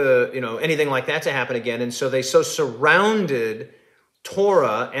want anything like that to happen again. And so they surrounded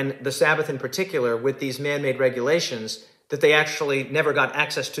Torah and the Sabbath in particular with these man-made regulations that they actually never got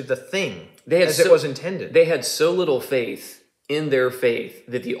access to the thing as it was intended. They had so little faith in their faith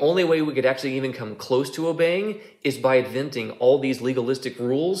that the only way we could actually even come close to obeying is by inventing all these legalistic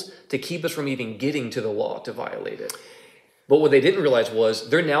rules to keep us from even getting to the law to violate it. But what they didn't realize was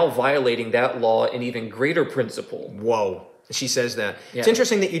they're now violating that law in even greater principle. Whoa. She says that. Yeah. It's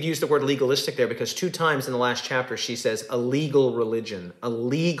interesting that you'd use the word legalistic there, because 2 times in the last chapter she says a legal religion. A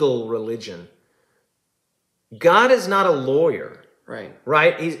legal religion. God is not a lawyer.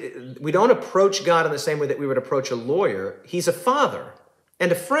 Right? We don't approach God in the same way that we would approach a lawyer. He's a father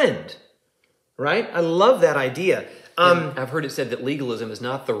and a friend. Right? I love that idea. I've heard it said that legalism is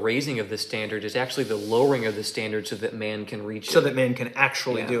not the raising of the standard, it's actually the lowering of the standard so that man can reach it. So that man can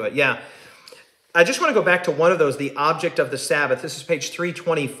actually do it. Yeah. I just want to go back to one of those, the object of the Sabbath. This is page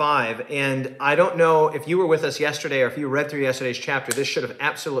 325. And I don't know if you were with us yesterday or if you read through yesterday's chapter, this should have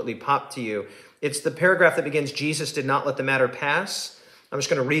absolutely popped to you. It's the paragraph that begins, Jesus did not let the matter pass. I'm just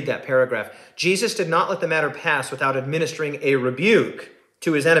going to read that paragraph. Jesus did not let the matter pass without administering a rebuke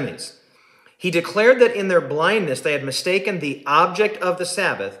to his enemies. He declared that in their blindness they had mistaken the object of the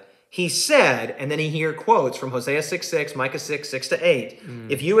Sabbath. He said, and then he here quotes from Hosea 6:6, Micah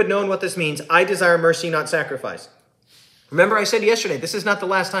 6:6-8. If you had known what this means, I desire mercy, not sacrifice. Remember I said yesterday, this is not the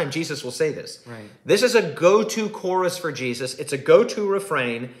last time Jesus will say this. Right. This is a go-to chorus for Jesus. It's a go-to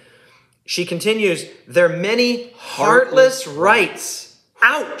refrain. She continues, their many heartless rites.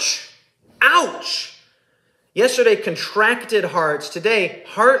 Ouch! Ouch! Yesterday, contracted hearts. Today,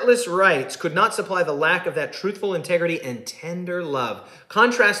 heartless rites could not supply the lack of that truthful integrity and tender love.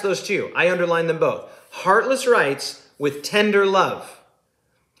 Contrast those two. I underline them both. Heartless rites with tender love.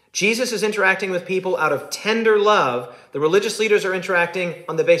 Jesus is interacting with people out of tender love. The religious leaders are interacting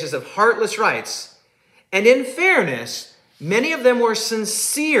on the basis of heartless rites. And in fairness, many of them were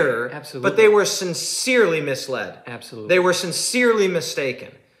sincere, but they were sincerely misled. They were sincerely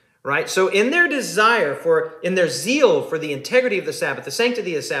mistaken. Right? So in their in their zeal for the integrity of the Sabbath, the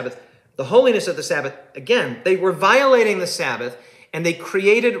sanctity of the Sabbath, the holiness of the Sabbath, again, they were violating the Sabbath, and they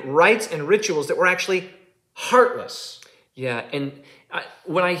created rites and rituals that were actually heartless. Yeah, and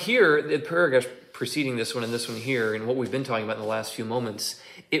when I hear the paragraph preceding this one and this one here, and what we've been talking about in the last few moments,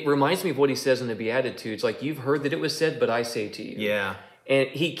 it reminds me of what he says in the Beatitudes, like, you've heard that it was said, but I say to you. Yeah. And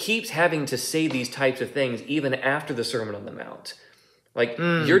he keeps having to say these types of things even after the Sermon on the Mount. Like,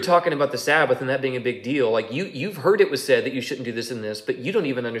 you're talking about the Sabbath and that being a big deal. Like, you've heard it was said that you shouldn't do this and this, but you don't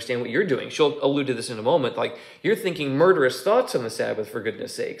even understand what you're doing. She'll allude to this in a moment. Like, you're thinking murderous thoughts on the Sabbath, for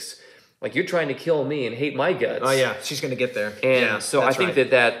goodness sakes. Like, you're trying to kill me and hate my guts. Oh, yeah. She's going to get there. And yeah, so I think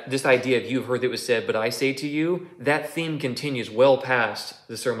that this idea of you've heard that was said, but I say to you, that theme continues well past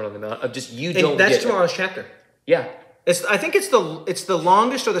the Sermon on the Mount of just you don't get it. That's tomorrow's chapter. Yeah. I think it's the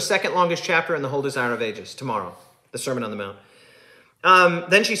longest or the second longest chapter in the whole Desire of Ages, tomorrow, the Sermon on the Mount.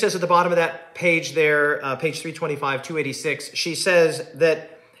 Then she says at the bottom of that page there, page 325, 286, she says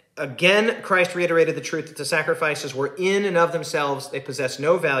that, again, Christ reiterated the truth that the sacrifices were in and of themselves. They possessed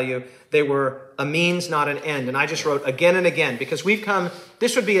no value. They were a means, not an end. And I just wrote again and again, because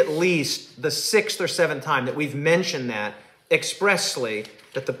this would be at least the 6th or 7th time that we've mentioned that expressly,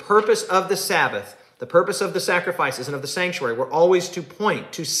 that the purpose of the Sabbath, the purpose of the sacrifices and of the sanctuary were always to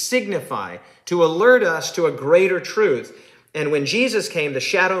point, to signify, to alert us to a greater truth. And when Jesus came, the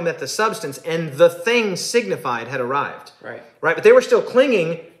shadow met the substance, and the thing signified had arrived. Right. But they were still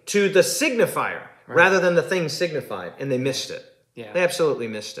clinging to the signifier rather than the thing signified, and they missed it. Yeah. They absolutely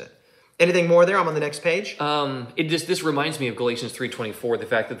missed it. Anything more there? I'm on the next page. This reminds me of Galatians 3:24, the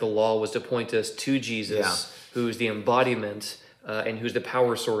fact that the law was to point us to Jesus, who's the embodiment and who's the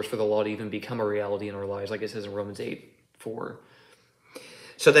power source for the law to even become a reality in our lives, like it says in Romans 8:4.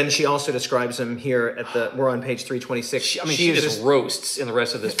 So then she also describes him here we're on page 326. She just roasts in the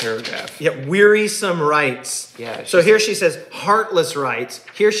rest of this paragraph. Yeah, wearisome rights. Yeah. So here she says heartless rights.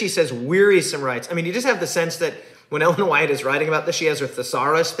 Here she says wearisome rights. I mean, you just have the sense that when Ellen White is writing about this, she has her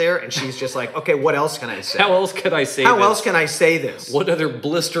thesaurus there, and she's just like, okay, what else can I say? How else can I say this? How else can I say this? What other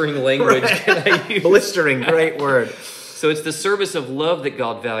blistering language can I use? Blistering, great word. So it's the service of love that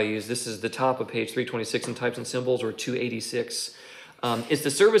God values. This is the top of page 326 in types and symbols, or 286. It's the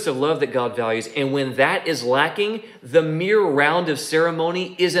service of love that God values. And when that is lacking, the mere round of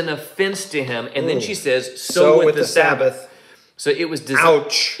ceremony is an offense to him. And then she says, so with the Sabbath. So it was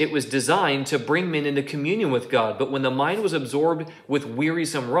designed to bring men into communion with God. But when the mind was absorbed with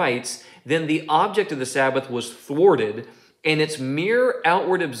wearisome rites, then the object of the Sabbath was thwarted, and its mere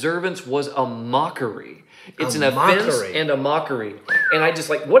outward observance was a mockery. It's an offense and a mockery. And I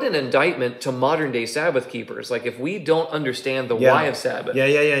just what an indictment to modern day Sabbath keepers. Like, if we don't understand the why of Sabbath,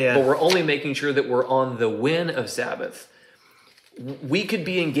 but we're only making sure that we're on the when of Sabbath, we could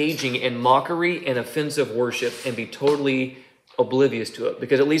be engaging in mockery and offensive worship and be totally oblivious to it.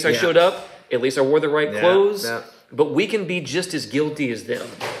 Because at least I showed up, at least I wore the right clothes. Yeah. But we can be just as guilty as them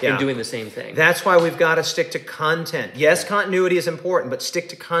in doing the same thing. That's why we've got to stick to content. Yes, continuity is important, but stick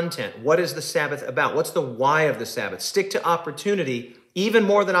to content. What is the Sabbath about? What's the why of the Sabbath? Stick to opportunity even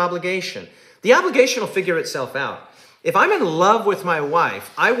more than obligation. The obligation will figure itself out. If I'm in love with my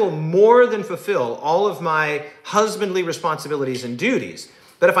wife, I will more than fulfill all of my husbandly responsibilities and duties.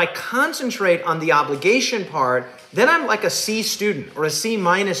 But if I concentrate on the obligation part, then I'm like a C student or a C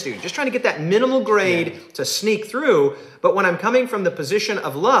minus student, just trying to get that minimal grade to sneak through. But when I'm coming from the position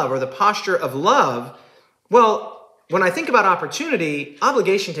of love or the posture of love, well, when I think about opportunity,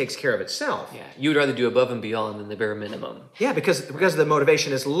 obligation takes care of itself. Yeah, you would rather do above and beyond than the bare minimum. Yeah, because the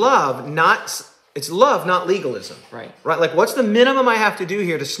motivation is love, it's love, not legalism. Right. Like, what's the minimum I have to do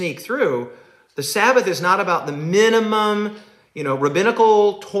here to sneak through? The Sabbath is not about the minimum,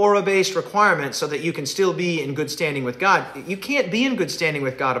 rabbinical Torah-based requirements so that you can still be in good standing with God. You can't be in good standing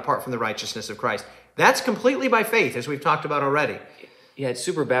with God apart from the righteousness of Christ. That's completely by faith, as we've talked about already. Yeah, it's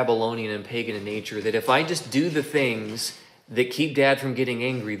super Babylonian and pagan in nature that if I just do the things that keep Dad from getting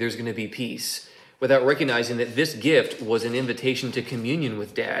angry, there's going to be peace, without recognizing that this gift was an invitation to communion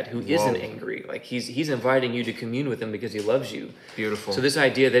with Dad, who isn't angry. Like, he's inviting you to commune with him because he loves you. Beautiful. So this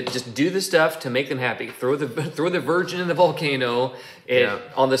idea that just do the stuff to make them happy. Throw the virgin in the volcano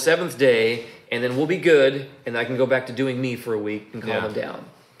on the 7th day, and then we'll be good, and I can go back to doing me for a week and calm them down.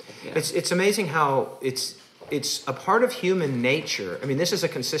 Yeah. It's amazing how it's a part of human nature. I mean, this is a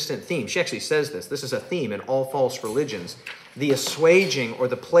consistent theme. She actually says this. This is a theme in all false religions. The assuaging or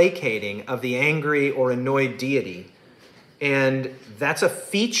the placating of the angry or annoyed deity. And that's a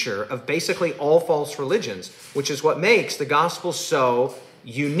feature of basically all false religions, which is what makes the gospel so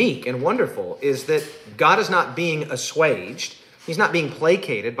unique and wonderful, is that God is not being assuaged. He's not being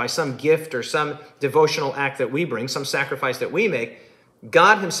placated by some gift or some devotional act that we bring, some sacrifice that we make.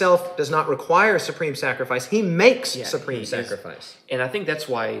 God himself does not require supreme sacrifice. He makes supreme sacrifice. And I think that's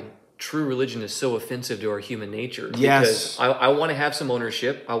why true religion is so offensive to our human nature. Yes. Because I want to have some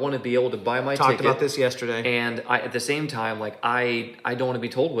ownership. I want to be able to buy my ticket. Talked about this yesterday. And at the same time, I don't want to be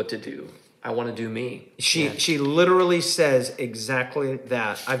told what to do. I want to do me. She literally says exactly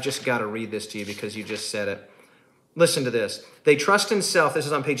that. I've just got to read this to you because you just said it. Listen to this. They trust in self. This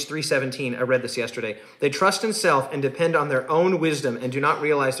is on page 317. I read this yesterday. They trust in self and depend on their own wisdom and do not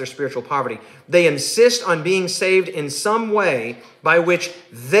realize their spiritual poverty. They insist on being saved in some way by which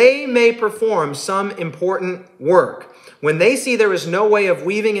they may perform some important work. When they see there is no way of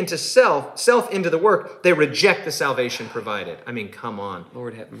weaving into self into the work, they reject the salvation provided. I mean, come on.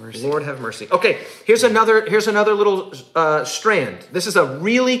 Lord have mercy. Lord have mercy. Okay, here's another little strand. This is a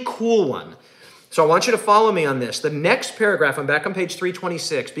really cool one. So I want you to follow me on this. The next paragraph, I'm back on page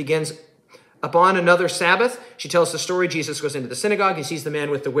 326, begins upon another Sabbath. She tells the story. Jesus goes into the synagogue. He sees the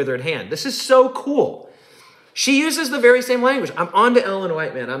man with the withered hand. This is so cool. She uses the very same language. I'm on to Ellen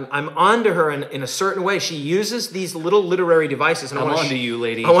White, man. I'm on to her in a certain way. She uses these little literary devices. And I'm on to you,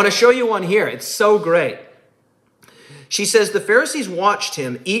 lady. I want to show you one here. It's so great. She says, the Pharisees watched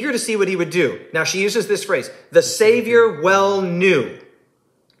him, eager to see what he would do. Now, she uses this phrase, the Savior well knew.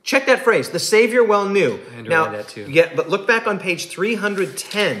 Check that phrase, the Savior well knew. I understand that too. Yeah, but look back on page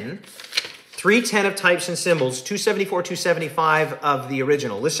 310 of Types and Symbols, 274, 275 of the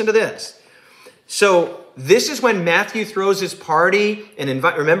original. Listen to this. So this is when Matthew throws his party and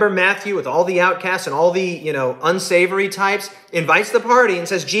remember Matthew with all the outcasts and all the, unsavory types, invites the party and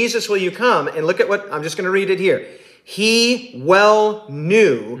says, Jesus, will you come? And look at what, I'm just going to read it here. He well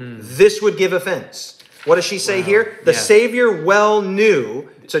knew this would give offense. What does she say here? The Savior well knew.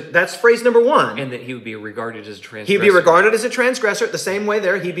 So that's phrase number one. And that he would be regarded as a transgressor. He'd be regarded as a transgressor. The same way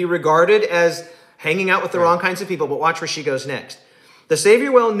there, he'd be regarded as hanging out with the wrong kinds of people. But watch where she goes next. The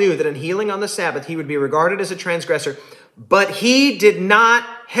Savior well knew that in healing on the Sabbath, he would be regarded as a transgressor, but he did not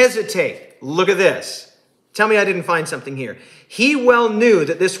hesitate. Look at this. Tell me I didn't find something here. He well knew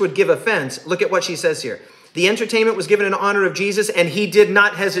that this would give offense. Look at what she says here. The entertainment was given in honor of Jesus, and he did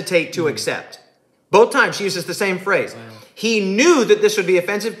not hesitate to accept. Both times she uses the same phrase. Wow. He knew that this would be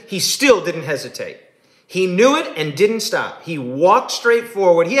offensive. He still didn't hesitate. He knew it and didn't stop. He walked straight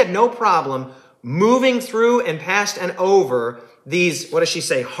forward. He had no problem moving through and past and over these, what does she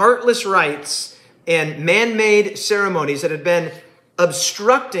say, heartless rites and man-made ceremonies that had been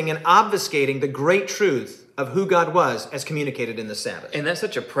obstructing and obfuscating the great truth of who God was as communicated in the Sabbath. And that's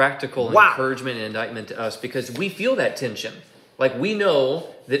such a practical encouragement and indictment to us because we feel that tension. Like we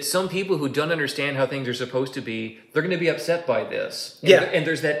know that some people who don't understand how things are supposed to be, they're going to be upset by this. And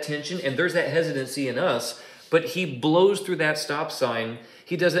there's that tension and there's that hesitancy in us. But he blows through that stop sign.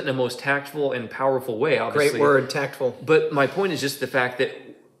 He does it in the most tactful and powerful way, obviously. Great word, tactful. But my point is just the fact that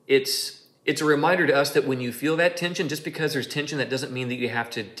it's a reminder to us that when you feel that tension, just because there's tension, that doesn't mean that you have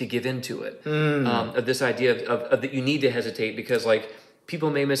to give into it. Of this idea of that you need to hesitate because, like,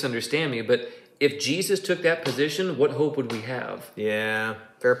 people may misunderstand me, but if Jesus took that position, what hope would we have? Yeah,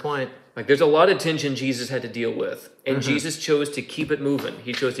 fair point. Like, there's a lot of tension Jesus had to deal with, and Jesus chose to keep it moving.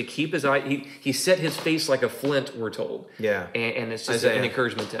 He chose to keep his eye. He set his face like a flint, we're told. Yeah, and it's just an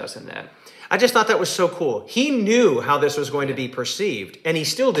encouragement to us in that. I just thought that was so cool. He knew how this was going to be perceived, and he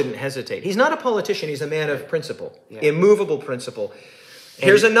still didn't hesitate. He's not a politician. He's a man of principle, immovable principle.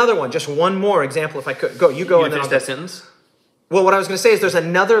 Here's another one, just one more example if I could. Go, you go. You and then finish that sentence? Well, what I was going to say is there's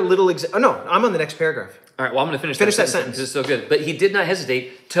another little example. Oh, no, I'm on the next paragraph. All right, well, I'm going to finish that sentence. This is so good. But he did not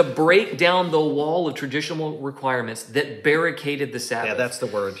hesitate to break down the wall of traditional requirements that barricaded the Sabbath. Yeah, that's the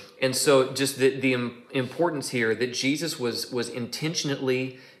word. And so just the importance here that Jesus was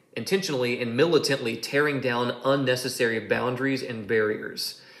intentionally and militantly tearing down unnecessary boundaries and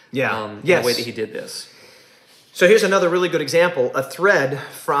barriers. Yeah, in the way that he did this. So here's another really good example, a thread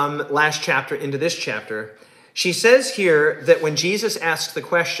from last chapter into this chapter. She says here that when Jesus asks the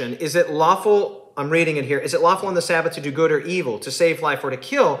question, is it lawful, I'm reading it here, is it lawful on the Sabbath to do good or evil, to save life or to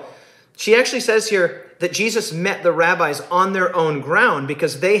kill? She actually says here that Jesus met the rabbis on their own ground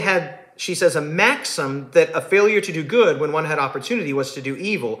because they had, she says, a maxim that a failure to do good when one had opportunity was to do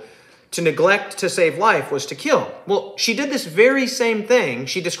evil. To neglect to save life was to kill. Well, she did this very same thing.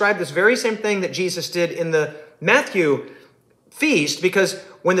 She described this very same thing that Jesus did in the Matthew feast, because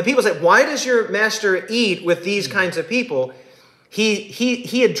when the people said, why does your master eat with these kinds of people?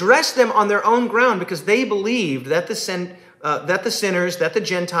 He addressed them on their own ground because they believed that the sinners, that the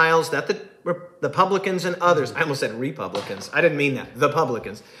Gentiles, that the publicans and others, I almost said republicans. I didn't mean that. The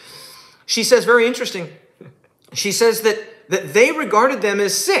publicans. She says, very interesting. She says that they regarded them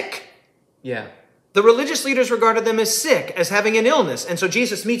as sick. Yeah. The religious leaders regarded them as sick, as having an illness. And so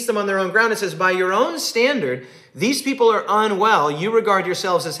Jesus meets them on their own ground and says, by your own standard, these people are unwell. You regard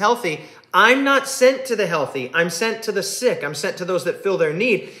yourselves as healthy. I'm not sent to the healthy. I'm sent to the sick. I'm sent to those that feel their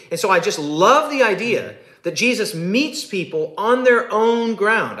need. And so I just love the idea that Jesus meets people on their own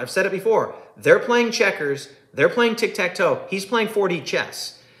ground. I've said it before. They're playing checkers. They're playing tic-tac-toe. He's playing 4D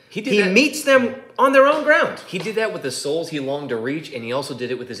chess. He meets them on their own ground. He did that with the souls he longed to reach, and he also did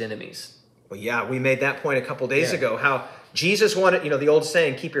it with his enemies. Well, yeah, we made that point a couple days ago, how Jesus wanted, the old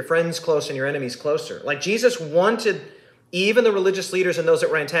saying, keep your friends close and your enemies closer. Like Jesus wanted even the religious leaders and those that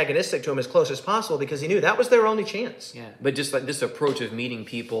were antagonistic to him as close as possible because he knew that was their only chance. Yeah, but just like this approach of meeting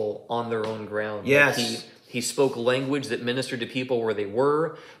people on their own ground. Yes. Like he spoke language that ministered to people where they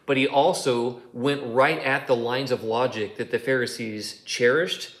were, but he also went right at the lines of logic that the Pharisees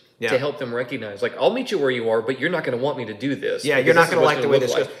cherished to help them recognize. Like, I'll meet you where you are, but you're not going to want me to do this. Yeah, you're not going to like the way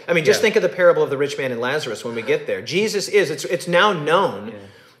this goes. I mean, just think of the parable of the rich man and Lazarus when we get there. Jesus it's now known. Yeah.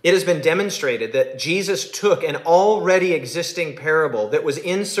 It has been demonstrated that Jesus took an already existing parable that was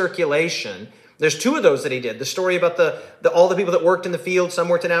in circulation. There's two of those that he did. The story about all the people that worked in the field, some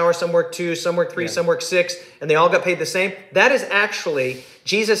worked an hour, some worked 2, some worked 3, some worked 6, and they all got paid the same. That is actually,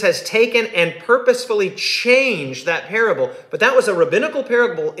 Jesus has taken and purposefully changed that parable. But that was a rabbinical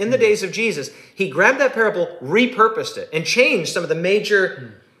parable in the days of Jesus. He grabbed that parable, repurposed it, and changed some of the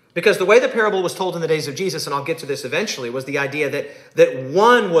major... Because the way the parable was told in the days of Jesus, and I'll get to this eventually, was the idea that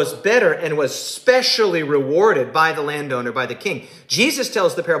one was better and was specially rewarded by the landowner, by the king. Jesus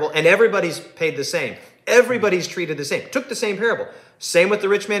tells the parable, and everybody's paid the same. Everybody's treated the same. Took the same parable. Same with the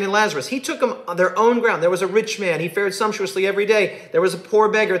rich man and Lazarus. He took them on their own ground. There was a rich man. He fared sumptuously every day. There was a poor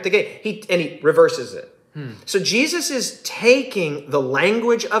beggar at the gate. He reverses it. So Jesus is taking the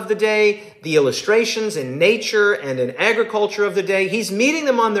language of the day, the illustrations in nature and in agriculture of the day. He's meeting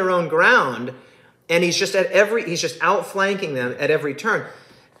them on their own ground, and he's just outflanking them at every turn.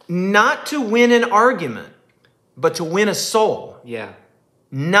 Not to win an argument, but to win a soul. Yeah.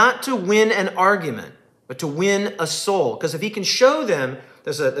 Not to win an argument, but to win a soul. Because if he can show them,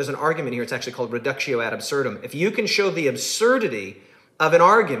 there's an argument here, it's actually called reductio ad absurdum. If you can show the absurdity of an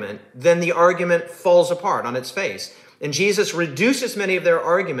argument, then the argument falls apart on its face. And Jesus reduces many of their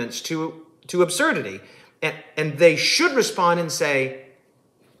arguments to absurdity. And they should respond and say,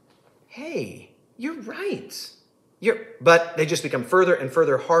 hey, you're right. But they just become further and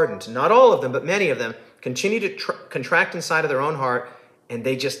further hardened. Not all of them, but many of them continue to contract inside of their own heart, and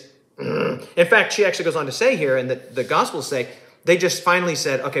they just... In fact, she actually goes on to say here, and the Gospels say, they just finally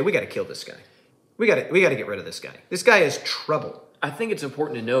said, okay, we got to kill this guy. We got to get rid of this guy. This guy is trouble. I think it's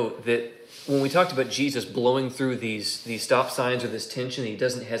important to note that when we talked about Jesus blowing through these stop signs or this tension, he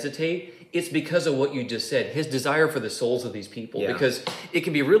doesn't hesitate. It's because of what you just said, his desire for the souls of these people. Yeah. Because it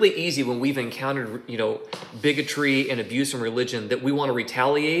can be really easy when we've encountered, bigotry and abuse in religion that we want to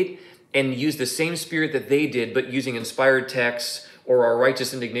retaliate and use the same spirit that they did, but using inspired texts or our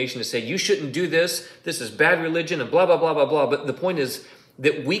righteous indignation to say, you shouldn't do this. This is bad religion and blah, blah, blah, blah, blah. But the point is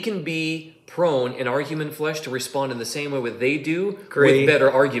that we can be prone in our human flesh to respond in the same way what they do with better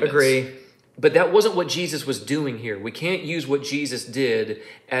arguments. Agree. But that wasn't what Jesus was doing here. We can't use what Jesus did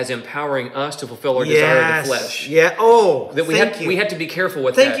as empowering us to fulfill our desire of the flesh. Yeah. Oh, that we had to be careful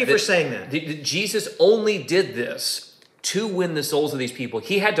with Thank you for saying that. Jesus only did this to win the souls of these people.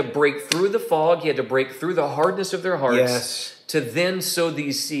 He had to break through the fog. He had to break through the hardness of their hearts to then sow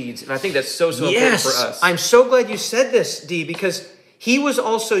these seeds. And I think that's so important for us. I'm so glad you said this, Dee, because he was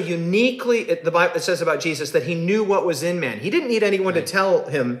also uniquely, the Bible says about Jesus that he knew what was in man. He didn't need anyone to tell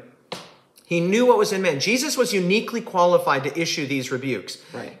him. He knew what was in man. Jesus was uniquely qualified to issue these rebukes.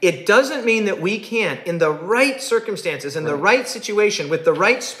 Right. It doesn't mean that we can't, in the right circumstances, in the right situation, with the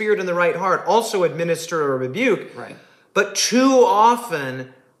right spirit and the right heart, also administer a rebuke. Right. But too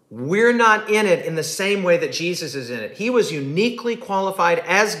often, we're not in it in the same way that Jesus is in it. He was uniquely qualified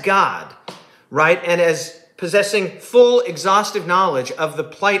as God, right? And as possessing full, exhaustive knowledge of the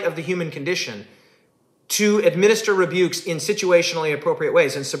plight of the human condition to administer rebukes in situationally appropriate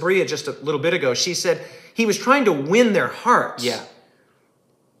ways. And Sabria, just a little bit ago, she said he was trying to win their hearts. Yeah.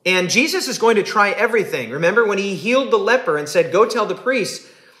 And Jesus is going to try everything. Remember when he healed the leper and said, go tell the priest,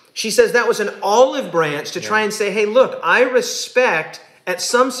 she says that was an olive branch to try and say, hey, look, I respect at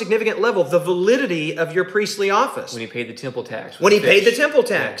some significant level the validity of your priestly office. When he paid the temple tax. When he paid the temple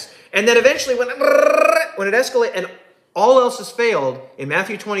tax. Yeah. And then eventually when it escalated and all else has failed, in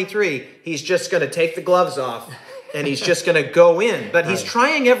Matthew 23, he's just going to take the gloves off and he's just going to go in. But he's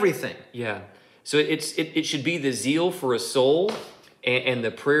trying everything. Yeah. So it should be the zeal for a soul and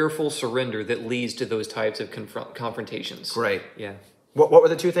the prayerful surrender that leads to those types of confrontations. Great. Yeah. What were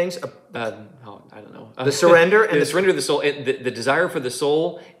the two things? I don't know. The surrender and the surrender of the soul, the desire for the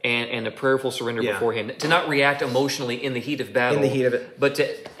soul, and a prayerful surrender beforehand. To not react emotionally in the heat of battle. In the heat of it. But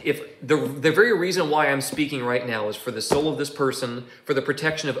if the very reason why I'm speaking right now is for the soul of this person, for the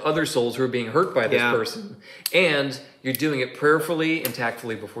protection of other souls who are being hurt by this person, and You're doing it prayerfully and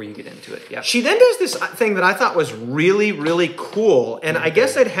tactfully before you get into it. Yeah. She then does this thing that I thought was really, really cool. And I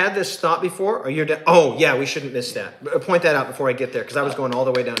guess I'd had this thought before. Or oh, yeah, we shouldn't miss that. Point that out before I get there, because I was going all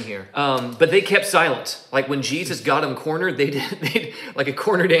the way down here. But they kept silent. Like when Jesus got them cornered, they like a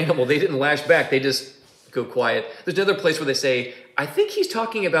cornered animal. They didn't lash back. They just go quiet. There's another place where they say, I think he's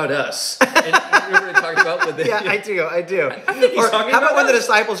talking about us. And you remember what I talked about with the, yeah, I do. I think he's or talking how about when us? the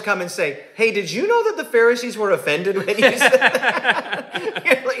disciples come and say, hey, did you know that the Pharisees were offended when you said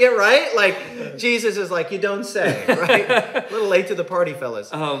that? Yeah, right? Like, Jesus is like, you don't say, right? A little late to the party, fellas.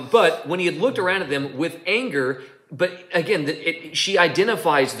 But when he had looked around at them with anger, but again, she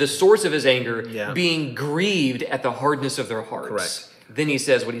identifies the source of his anger being grieved at the hardness of their hearts. Correct. Then he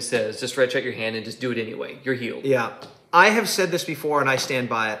says what he says, just stretch out your hand and just do it anyway. You're healed. Yeah. I have said this before and I stand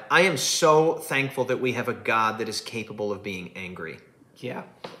by it. I am so thankful that we have a God that is capable of being angry. Yeah.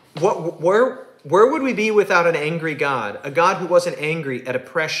 Where would we be without an angry God? A God who wasn't angry at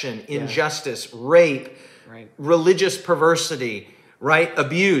oppression, injustice, rape, religious perversity, right?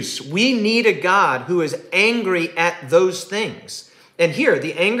 Abuse. We need a God who is angry at those things. And here,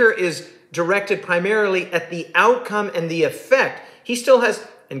 the anger is directed primarily at the outcome and the effect. He still has,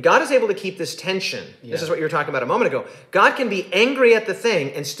 and God is able to keep this tension. Yeah. This is what you were talking about a moment ago. God can be angry at the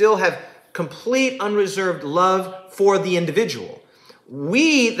thing and still have complete unreserved love for the individual.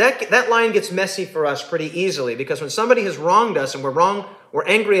 That line gets messy for us pretty easily, because when somebody has wronged us and we're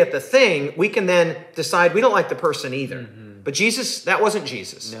angry at the thing, we can then decide we don't like the person either. Mm-hmm. But Jesus, that wasn't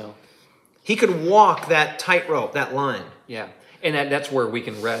Jesus. No. He could walk that tightrope, that line. Yeah. And that's where we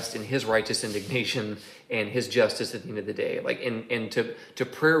can rest in his righteous indignation and his justice at the end of the day. Like, and to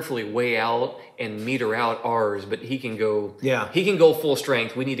prayerfully weigh out and meter out ours, but he can go full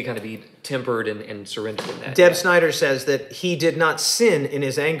strength. We need to kind of be tempered and surrendered in that. Deb Snyder says that he did not sin in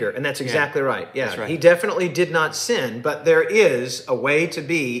his anger, and that's exactly right. Yeah, that's right. He definitely did not sin, but there is a way to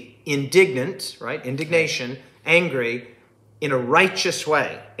be indignant, right? Indignation, angry, in a righteous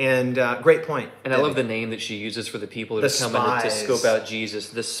way. And great point. And I love the name that she uses for the people that are coming to scope out Jesus.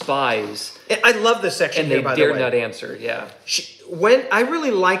 The spies. I love this section and here, by the way. And they dare not answer, yeah. I really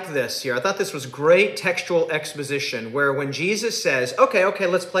liked this here. I thought this was great textual exposition, where when Jesus says, okay,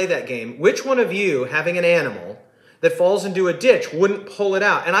 let's play that game. Which one of you, having an animal that falls into a ditch, wouldn't pull it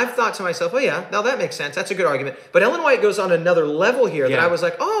out? And I've thought to myself, oh yeah, now that makes sense. That's a good argument. But Ellen White goes on another level here that I was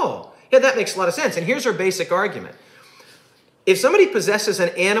like, oh, yeah, that makes a lot of sense. And here's her basic argument. If somebody possesses an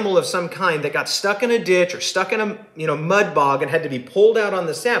animal of some kind that got stuck in a ditch or stuck in a mud bog and had to be pulled out on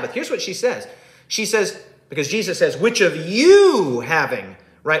the Sabbath, here's what she says. She says, because Jesus says, which of you having,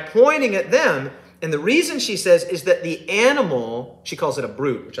 right, pointing at them. And the reason she says is that the animal, she calls it a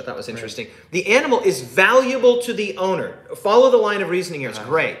brute, which I thought was interesting. Right. The animal is valuable to the owner. Follow the line of reasoning here. It's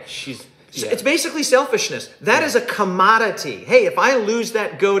great. It's basically selfishness. That is a commodity. Hey, if I lose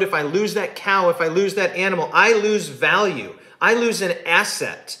that goat, if I lose that cow, if I lose that animal, I lose value. I lose an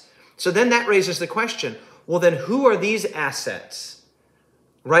asset. So then that raises the question, well, then who are these assets?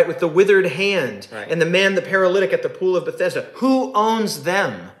 Right, with the withered hand and the man, the paralytic at the pool of Bethesda. Who owns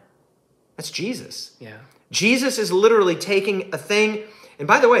them? That's Jesus. Yeah. Jesus is literally taking a thing. And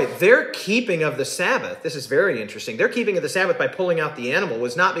by the way, their keeping of the Sabbath, this is very interesting. Their keeping of the Sabbath by pulling out the animal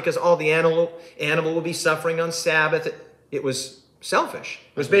was not because all the animal will be suffering on Sabbath. It was selfish.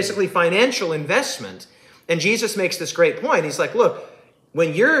 It was basically financial investment. And Jesus makes this great point. He's like, look,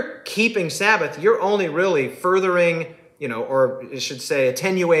 when you're keeping Sabbath, you're only really furthering, or I should say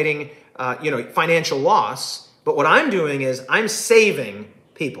attenuating, financial loss. But what I'm doing is I'm saving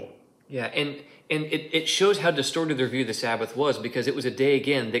people. Yeah, and it shows how distorted their view of the Sabbath was, because it was a day,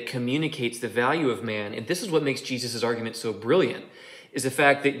 again, that communicates the value of man. And this is what makes Jesus' argument so brilliant, is the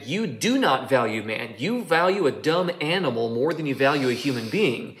fact that you do not value man. You value a dumb animal more than you value a human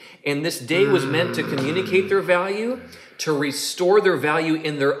being. And this day was meant to communicate their value, to restore their value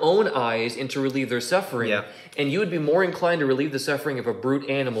in their own eyes, and to relieve their suffering. Yeah. And you would be more inclined to relieve the suffering of a brute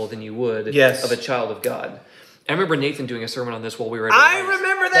animal than you would of a child of God. I remember Nathan doing a sermon on this while we were at I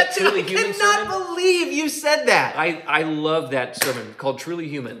remember that too. Truly I Human cannot sermon. Believe you said that. I love that sermon called Truly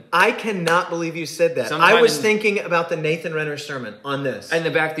Human. I cannot believe you said that. I was thinking about the Nathan Renner sermon on this. And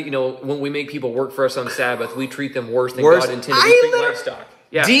the fact that, when we make people work for us on Sabbath, we treat them worse than God intended to treat livestock.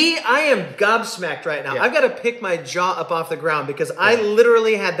 Yeah. Dee, I am gobsmacked right now. Yeah. I've got to pick my jaw up off the ground, because I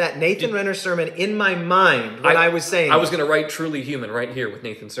literally had that Nathan Renner sermon in my mind when I was saying I was going to write Truly Human right here with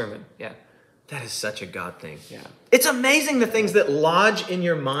Nathan's sermon. Yeah. That is such a God thing. Yeah. It's amazing the things that lodge in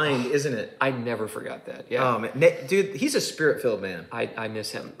your mind, isn't it? I never forgot that. Yeah. Oh, man. Dude, he's a spirit-filled man. I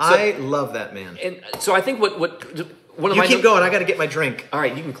miss him. I love that man. And so I think what You keep going. I got to get my drink. All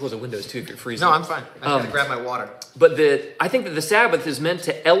right, you can close the windows too if you're freezing. No, I'm fine. I got to grab my water. But I think that the Sabbath is meant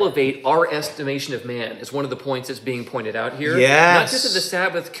to elevate our estimation of man. Is one of the points that's being pointed out here. Yes. Not just that the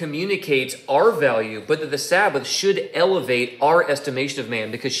Sabbath communicates our value, but that the Sabbath should elevate our estimation of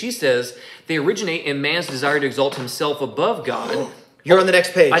man, because she says they originate in man's desire to exalt himself above God. You're on the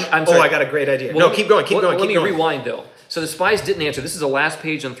next page. I'm sorry. I got a great idea. Well, keep going. Let me rewind though. So the spies didn't answer. This is the last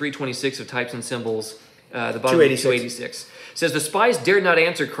page on 326 of Types and Symbols. The bottom 286. Of 286 says the spies dared not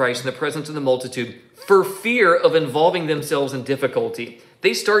answer Christ in the presence of the multitude for fear of involving themselves in difficulty.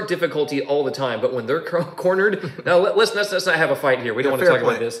 They start difficulty all the time, but when they're cornered, no, let's not have a fight here. We don't want to talk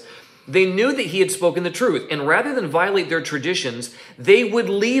about this. They knew that he had spoken the truth, and rather than violate their traditions, they would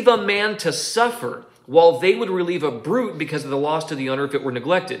leave a man to suffer, while they would relieve a brute because of the loss to the owner if it were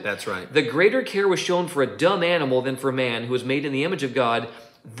neglected. That's right. The greater care was shown for a dumb animal than for man, who was made in the image of God.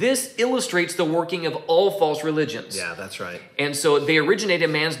 This illustrates the working of all false religions. Yeah, that's right. And so they originate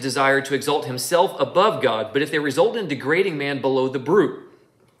in man's desire to exalt himself above God, but if they result in degrading man below the brute.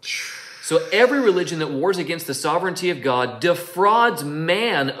 So every religion that wars against the sovereignty of God defrauds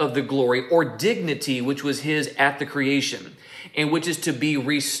man of the glory or dignity which was his at the creation, and which is to be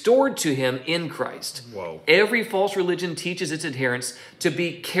restored to him in Christ. Whoa. Every false religion teaches its adherents to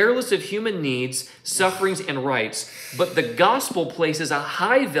be careless of human needs, sufferings, and rights, but the gospel places a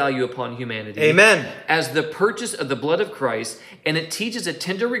high value upon humanity. Amen. As the purchase of the blood of Christ, and it teaches a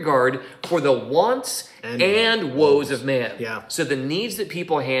tender regard for the wants and woes of man. Yeah. So the needs that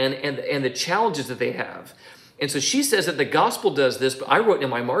people have and the challenges that they have. And so she says that the gospel does this, but I wrote in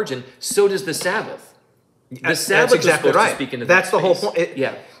my margin, so does the Sabbath. The Sabbath That's exactly right. To speak into That's that the whole space. point.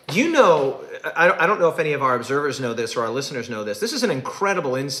 Yeah. You know, I don't know if any of our observers know this or our listeners know this. This is an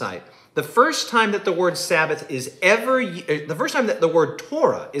incredible insight. The first time that the word Sabbath the first time that the word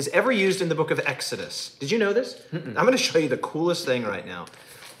Torah is ever used in the book of Exodus. Did you know this? I'm going to show you the coolest thing right now.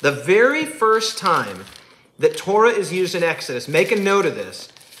 The very first time that Torah is used in Exodus, make a note of this.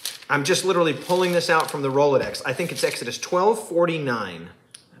 I'm just literally pulling this out from the Rolodex. I think it's Exodus 12:49.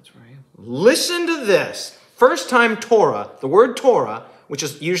 That's right. Listen to this. First time Torah, the word Torah, which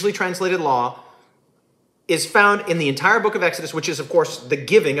is usually translated law, is found in the entire book of Exodus, which is, of course, the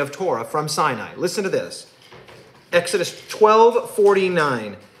giving of Torah from Sinai. Listen to this. Exodus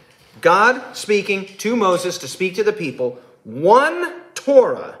 12:49. God speaking to Moses to speak to the people, one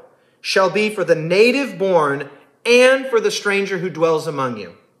Torah shall be for the native born and for the stranger who dwells among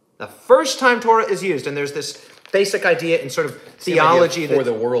you. The first time Torah is used, and there's this basic idea in sort of theology for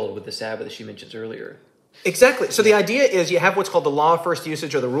the world with the Sabbath that she mentions earlier. Exactly. So the idea is you have what's called the law of first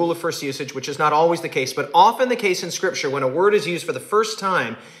usage or the rule of first usage, which is not always the case, but often the case in Scripture. When a word is used for the first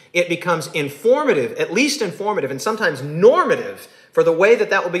time, it becomes informative, at least informative, and sometimes normative for the way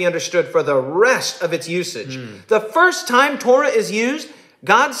that will be understood for the rest of its usage. The first time Torah is used,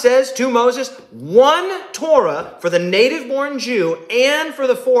 God says to Moses, one Torah for the native-born Jew and for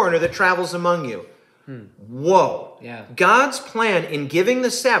the foreigner that travels among you. Whoa. Yeah. God's plan in giving the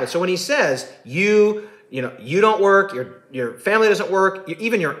Sabbath. So when he says, you don't work, your family doesn't work,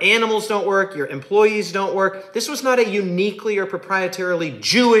 even your animals don't work, your employees don't work. This was not a uniquely or proprietarily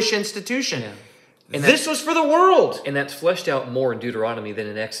Jewish institution. Yeah. And this was for the world. And that's fleshed out more in Deuteronomy than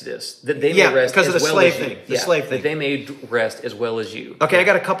in Exodus. That they may rest because of the well slave as thing. You. Slave thing. That they may rest as well as you. Okay, I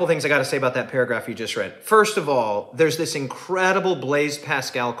got a couple things I got to say about that paragraph you just read. First of all, there's this incredible Blaise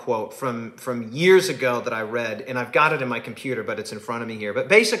Pascal quote from years ago that I read, and I've got it in my computer, but it's in front of me here. But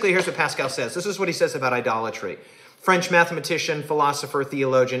basically, here's what Pascal says. This is what he says about idolatry. French mathematician, philosopher,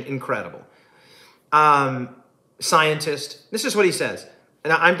 theologian, incredible. Scientist. This is what he says.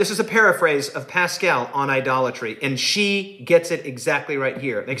 And this is a paraphrase of Pascal on idolatry, and she gets it exactly right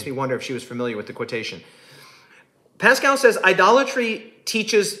here. It makes me wonder if she was familiar with the quotation. Pascal says, idolatry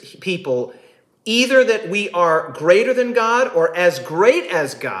teaches people either that we are greater than God or as great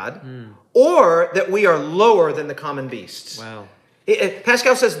as God, or that we are lower than the common beasts. Wow.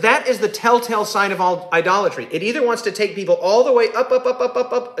 Pascal says that is the telltale sign of all idolatry. It either wants to take people all the way up,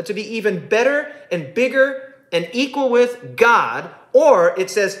 to be even better and bigger and equal with God, or it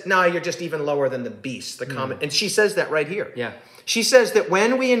says, no, you're just even lower than the beast, the common. And she says that right here. Yeah. She says that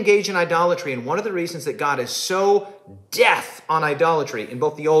when we engage in idolatry, and one of the reasons that God is so death on idolatry in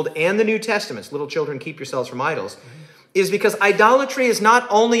both the Old and the New Testaments, little children, keep yourselves from idols, is because idolatry is not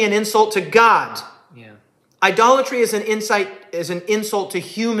only an insult to God. Yeah. Idolatry is an insult to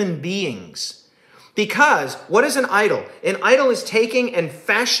human beings. Because what is an idol? An idol is taking and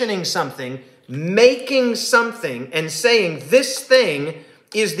fashioning something, making something and saying this thing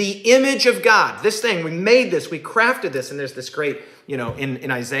is the image of God. This thing, we made this, we crafted this, and there's this great,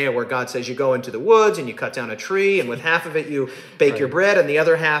 in Isaiah where God says you go into the woods and you cut down a tree, and with half of it you bake your bread, and the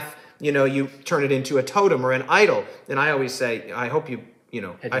other half, you turn it into a totem or an idol. And I always say, I hope you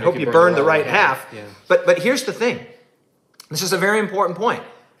burn the right half. Yeah. But here's the thing. This is a very important point.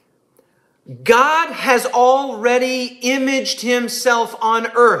 God has already imaged himself on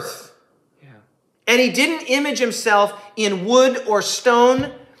earth. And he didn't image himself in wood or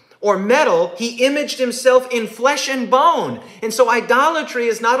stone or metal. He imaged himself in flesh and bone. And so idolatry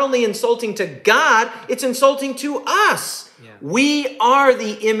is not only insulting to God, it's insulting to us. Yeah. We are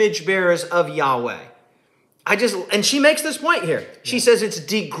the image bearers of Yahweh. And she makes this point here. She says it's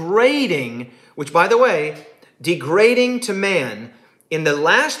degrading, which, by the way, degrading to man. In the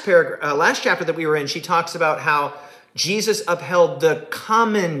last chapter that we were in, she talks about how Jesus upheld the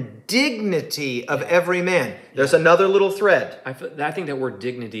common dignity of every man. There's another little thread. I think that word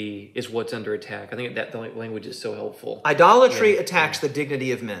dignity is what's under attack. I think that the language is so helpful. Idolatry attacks the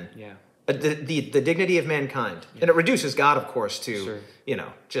dignity of men. Yeah. The dignity of mankind. Yeah. And it reduces God, of course, to,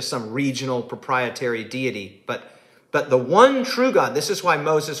 just some regional proprietary deity. But the one true God, this is why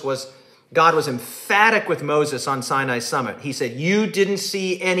God was emphatic with Moses on Sinai's summit. He said, you didn't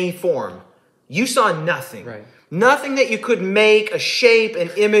see any form. You saw nothing. Right. Nothing that you could make, a shape,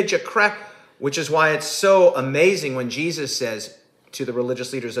 an image, a crack, which is why it's so amazing when Jesus says to the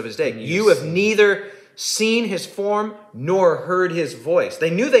religious leaders of his day, you have neither seen his form nor heard his voice. They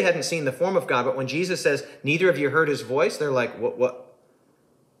knew they hadn't seen the form of God, but when Jesus says, neither of you heard his voice, they're like, what?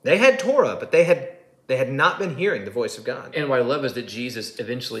 They had Torah, but they had not been hearing the voice of God. And what I love is that Jesus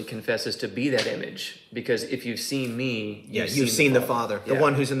eventually confesses to be that image, because if you've seen me, you've seen the Father, the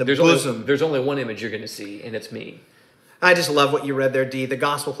one who's in the bosom. There's only one image you're going to see, and it's me. I just love what you read there, Dee. The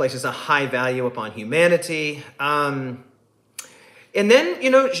gospel places a high value upon humanity. And then,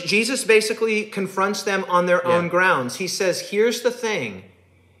 Jesus basically confronts them on their own grounds. He says, here's the thing.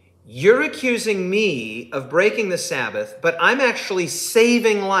 You're accusing me of breaking the Sabbath, but I'm actually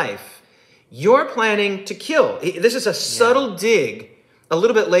saving life. You're planning to kill. This is a subtle dig. A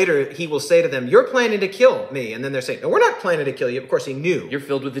little bit later, he will say to them, you're planning to kill me. And then they're saying, no, we're not planning to kill you. Of course, he knew. You're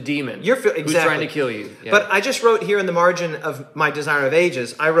filled with the demon. Exactly. Who's trying to kill you. Yeah. But I just wrote here in the margin of my Desire of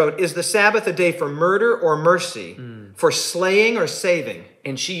Ages, I wrote, is the Sabbath a day for murder or mercy? For slaying or saving?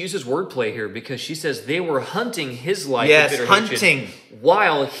 And she uses wordplay here because she says they were hunting his life. Yes, hunting.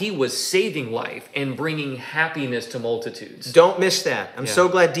 While he was saving life and bringing happiness to multitudes. Don't miss that. I'm so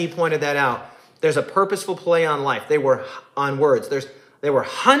glad Dee pointed that out. There's a purposeful play on life. They were on words. They were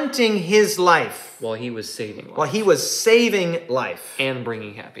hunting his life. While he was saving life. While he was saving life. And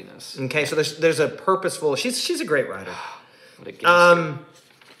bringing happiness. Okay, so there's a purposeful... She's a great writer.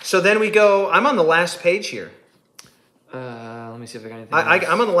 So then we go... I'm on the last page here. Let me see if I got anything else.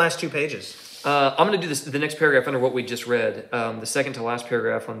 I'm on the last 2 pages. I'm going to do the next paragraph under what we just read. The second to last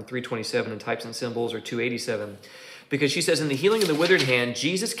paragraph on 327 in types and symbols, or 287. Because she says, in the healing of the withered hand,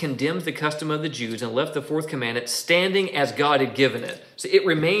 Jesus condemned the custom of the Jews and left the fourth commandment standing as God had given it. So it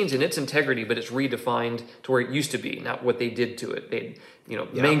remains in its integrity, but it's redefined to where it used to be, not what they did to it. They,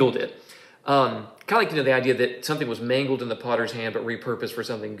 mangled it. Kind of like, the idea that something was mangled in the potter's hand, but repurposed for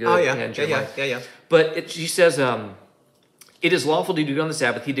something good. Oh, yeah. But she says, it is lawful to do on the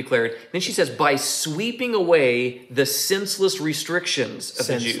Sabbath, he declared. Then she says, by sweeping away the senseless restrictions of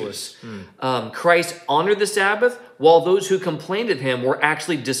the Jews. Christ honored the Sabbath, while those who complained of him were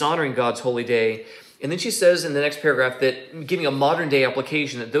actually dishonoring God's holy day. And then she says in the next paragraph that, giving a modern day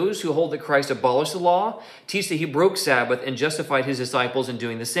application, that those who hold that Christ abolished the law teach that he broke Sabbath and justified his disciples in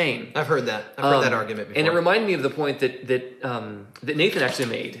doing the same. I've heard that. I've heard that argument before. And it reminded me of the point that Nathan actually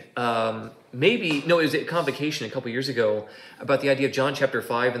made. It was a convocation a couple years ago about the idea of John chapter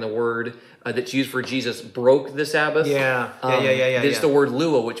 5 and the word that's used for Jesus broke the Sabbath. It's the word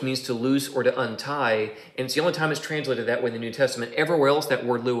lua, which means to loose or to untie. And it's the only time it's translated that way in the New Testament. Everywhere else that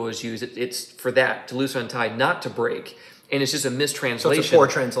word lua is used, it's for that, to loose or untie, not to break. And it's just a mistranslation. So it's a poor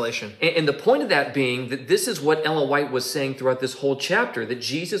translation. And the point of that being that this is what Ellen White was saying throughout this whole chapter, that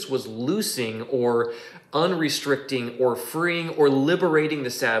Jesus was loosing or unrestricting or freeing or liberating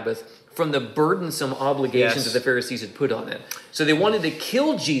the Sabbath from the burdensome obligations that the Pharisees had put on it. So they wanted to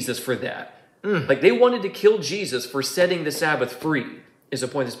kill Jesus for that. Like they wanted to kill Jesus for setting the Sabbath free, is the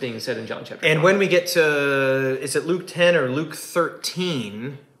point that's being said in John chapter 5. And when we get to, is it Luke 10 or Luke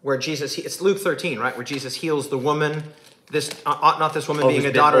 13, where it's Luke 13, right? Where Jesus heals the woman. Ought not this woman being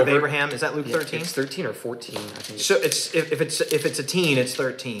a daughter of Abraham? Is that Luke 13? It's 13 or 14, I think. So if it's a teen, it's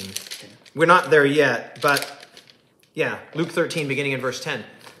 13. Okay. We're not there yet, but Luke 13, beginning in verse 10.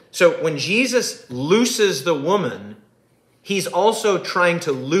 So when Jesus looses the woman, he's also trying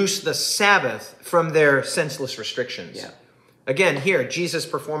to loose the Sabbath from their senseless restrictions. Yeah. Again, here, Jesus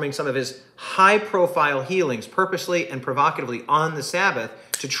performing some of his high-profile healings purposely and provocatively on the Sabbath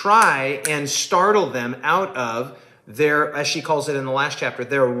to try and startle them out of their, as she calls it in the last chapter,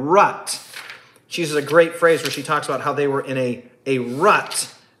 their rut. She uses a great phrase where she talks about how they were in a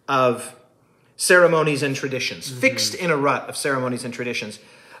rut of ceremonies and traditions, fixed in a rut of ceremonies and traditions.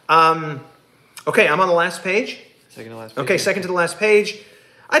 Okay, I'm on the last page. Second to last page. Okay, second to the last page.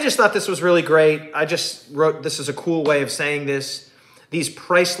 I just thought this was really great. I just wrote, this is a cool way of saying this. These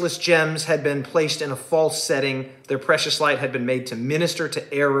priceless gems had been placed in a false setting. Their precious light had been made to minister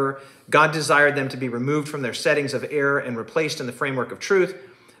to error. God desired them to be removed from their settings of error and replaced in the framework of truth.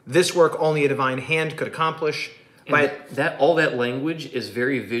 This work only a divine hand could accomplish. All that language is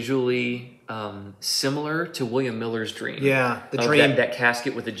very visually similar to William Miller's dream. Yeah, the dream. That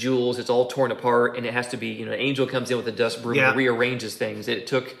casket with the jewels, it's all torn apart, and it has to be, an angel comes in with a dust broom and rearranges things. It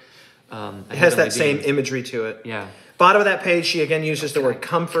took... it has that same imagery to it. Yeah. Bottom of that page, she again uses the word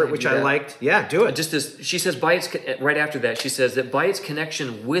comfort, which I liked. Yeah, do it. She says, right after that, she says that by its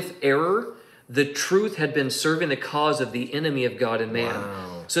connection with error, the truth had been serving the cause of the enemy of God and man.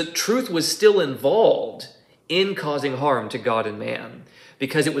 Wow. So truth was still involved in causing harm to God and man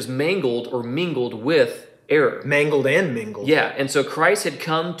because it was mangled or mingled with error. Mangled and mingled. Yeah, and so Christ had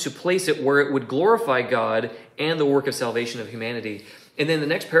come to place it where it would glorify God and the work of salvation of humanity. And then the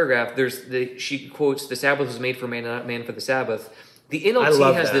next paragraph, she quotes, "The Sabbath was made for man, not man for the Sabbath." The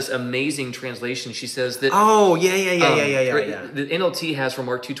NLT has this amazing translation. She says that... Oh, yeah. The NLT has from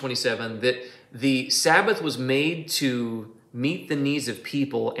Mark 2:27 that the Sabbath was made to meet the needs of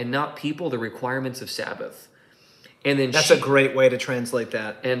people and not people the requirements of Sabbath. And then that's a great way to translate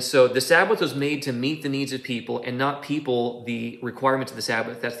that. And so the Sabbath was made to meet the needs of people and not people the requirements of the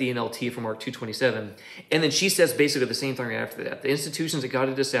Sabbath. That's the NLT from Mark 2:27. And then she says basically the same thing right after that. The institutions that God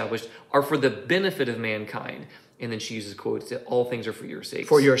had established are for the benefit of mankind. And then she uses quotes that all things are for your sake.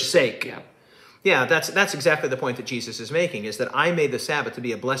 For your sake. Yeah. Yeah, that's exactly the point that Jesus is making, is that I made the Sabbath to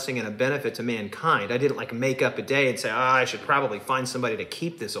be a blessing and a benefit to mankind. I didn't make up a day and say, I should probably find somebody to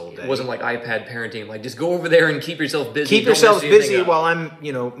keep this old day. It wasn't like iPad parenting, just go over there and keep yourself busy. Keep yourselves busy while I'm,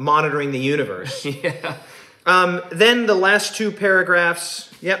 monitoring the universe. Yeah. Then the last two paragraphs,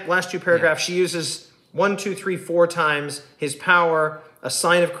 she uses 1, 2, 3, 4 times his power, a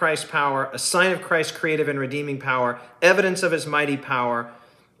sign of Christ's power, a sign of Christ's creative and redeeming power, evidence of his mighty power.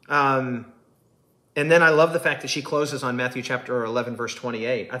 And then I love the fact that she closes on Matthew chapter 11, verse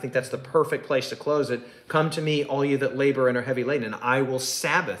 28. I think that's the perfect place to close it. Come to me, all you that labor and are heavy laden, and I will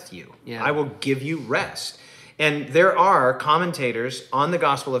Sabbath you. Yeah. I will give you rest. And there are commentators on the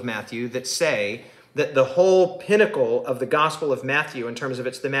Gospel of Matthew that say that the whole pinnacle of the Gospel of Matthew in terms of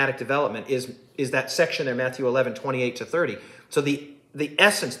its thematic development is that section there, Matthew 11, 28 to 30. So the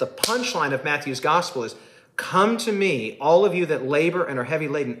essence, the punchline of Matthew's Gospel is, come to me, all of you that labor and are heavy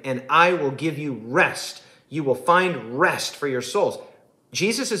laden, and I will give you rest. You will find rest for your souls.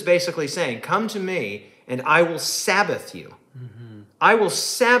 Jesus is basically saying, come to me, and I will Sabbath you. Mm-hmm. I will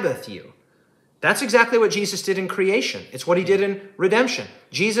Sabbath you. That's exactly what Jesus did in creation. It's what he did in redemption.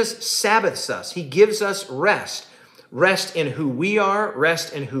 Jesus Sabbaths us. He gives us rest. Rest in who we are,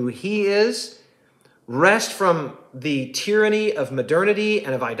 rest in who he is, rest from the tyranny of modernity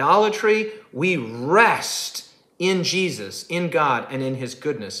and of idolatry. We rest in Jesus, in God, and in his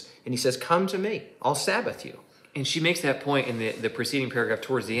goodness. And he says, come to me, I'll Sabbath you. And she makes that point in the preceding paragraph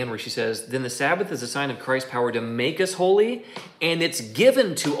towards the end where she says, then the Sabbath is a sign of Christ's power to make us holy, and it's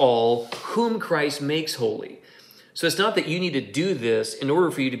given to all whom Christ makes holy. So it's not that you need to do this in order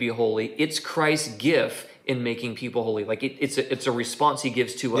for you to be holy. It's Christ's gift in making people holy. It's a response he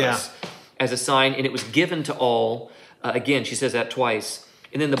gives to us as a sign, and it was given to all. Again, she says that twice.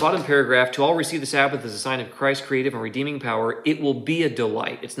 And then the bottom paragraph, to all receive the Sabbath as a sign of Christ's creative and redeeming power, it will be a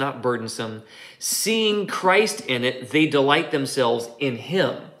delight. It's not burdensome. Seeing Christ in it, they delight themselves in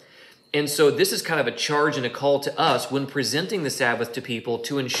him. And so this is kind of a charge and a call to us when presenting the Sabbath to people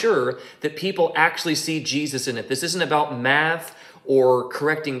to ensure that people actually see Jesus in it. This isn't about math or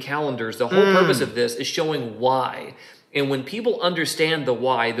correcting calendars. The whole purpose of this is showing why. And when people understand the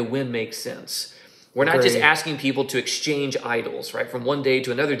why, the when makes sense. We're not just asking people to exchange idols, right, from one day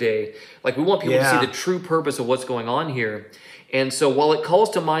to another day. We want people to see the true purpose of what's going on here. And so while it calls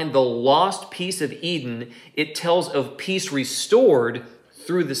to mind the lost peace of Eden, it tells of peace restored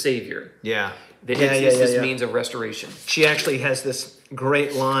through the Savior. Yeah. It's this means of restoration. She actually has this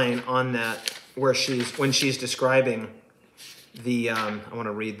great line on that where when she's describing I want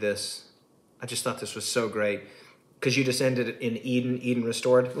to read this. I just thought this was so great. because you just ended in Eden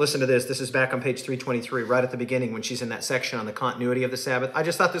restored. Listen to this. This is back on page 323, right at the beginning when she's in that section on the continuity of the Sabbath. I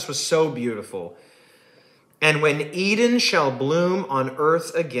just thought this was so beautiful. And when Eden shall bloom on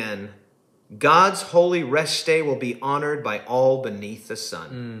earth again, God's holy rest day will be honored by all beneath the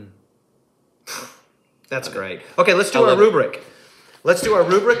sun. That's great. Okay, let's do our rubric. Let's do our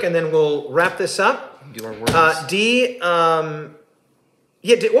rubric, and then we'll wrap this up. Do our words. Dee, what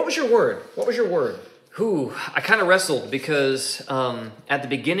was your word? What was your word? I kind of wrestled because at the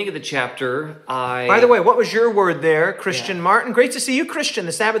beginning of the chapter, By the way, what was your word there, Christian Martin? Great to see you, Christian.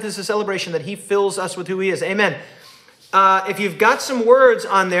 The Sabbath is a celebration that he fills us with who he is. Amen. If you've got some words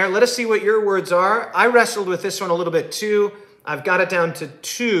on there, let us see what your words are. I wrestled with this one a little bit too. I've got it down to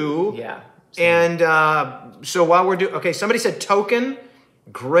 2. Yeah. And so while we're doing... Okay, somebody said token.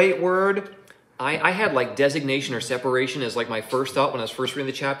 Great word. I had like designation or separation as like my first thought when I was first reading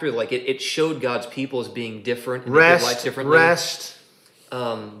the chapter. Like it showed God's people as being different and they did life differently. Rest.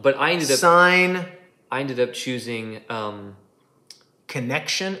 But I ended up... Sign. I ended up choosing...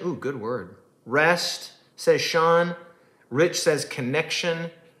 Connection. Ooh, good word. Rest, says Sean. Rich says connection.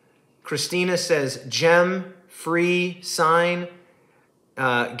 Christina says gem, free, sign.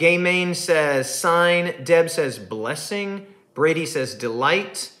 Gay Main says sign. Deb says blessing. Brady says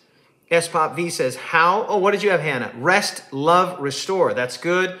delight. S-Pop V says how. Oh, what did you have, Hannah? Rest, love, restore. That's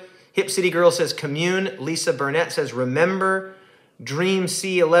good. Hip City Girl says commune. Lisa Burnett says remember. Dream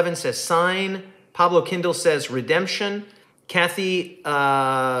C11 says sign. Pablo Kindle says redemption. Kathy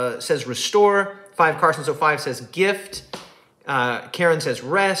says restore. 5 Carson 05 says gift. Karen says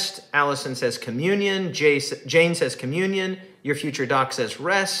rest. Allison says communion. Jane says communion. Your future doc says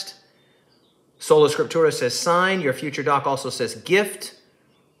rest. Sola Scriptura says sign. Your future doc also says gift.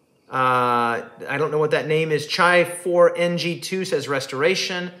 I don't know what that name is. Chai 4NG2 says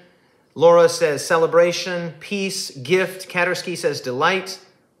restoration. Laura says celebration, peace, gift. Katersky says delight.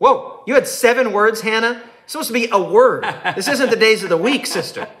 Whoa, you had 7 words, Hannah? It's supposed to be a word. This isn't the days of the week,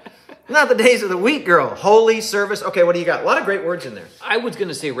 sister. Not the days of the week, girl. Holy service. Okay, what do you got? A lot of great words in there. I was going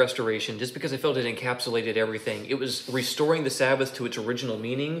to say restoration just because I felt it encapsulated everything. It was restoring the Sabbath to its original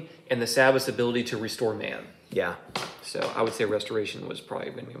meaning and the Sabbath's ability to restore man. Yeah. So I would say restoration was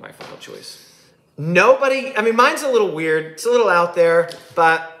probably going to be my final choice. Mine's a little weird. It's a little out there,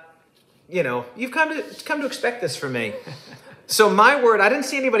 but, you've come to expect this from me. So my word, I didn't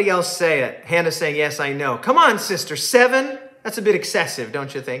see anybody else say it. Hannah saying, yes, I know. Come on, sister. 7? That's a bit excessive,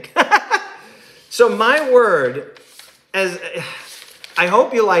 don't you think? So my word, I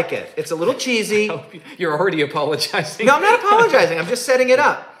hope you like it. It's a little cheesy. You're already apologizing. No, I'm not apologizing. I'm just setting it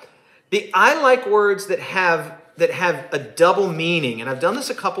up. I like words that have a double meaning, and I've done this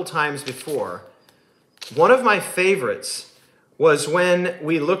a couple times before. One of my favorites was when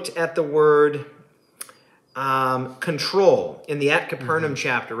we looked at the word control in the At Capernaum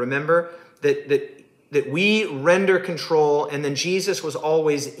chapter. Remember that we render control, and then Jesus was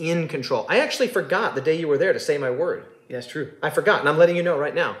always in control. I actually forgot the day you were there to say my word. Yeah, that's true. I forgot, and I'm letting you know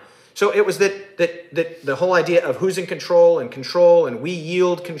right now. So it was that the whole idea of who's in control, and we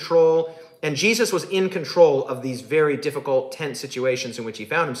yield control, and Jesus was in control of these very difficult, tense situations in which he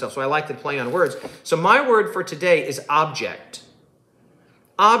found himself. So I like to play on words. So my word for today is object.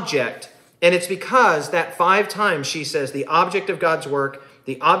 Object, and it's because that 5 times she says the object of God's work,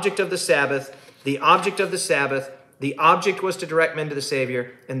 the object of the Sabbath, the object of the Sabbath, the object was to direct men to the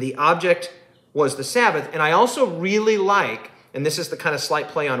Savior, and the object was the Sabbath. And I also really like, and this is the kind of slight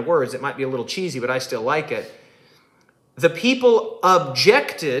play on words, it might be a little cheesy, but I still like it. The people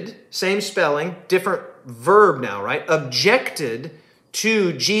objected, same spelling, different verb now, right? Objected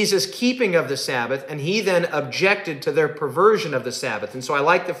to Jesus' keeping of the Sabbath, and he then objected to their perversion of the Sabbath. And so I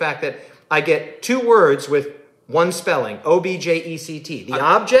like the fact that I get 2 words with 1 spelling, O-B-J-E-C-T. The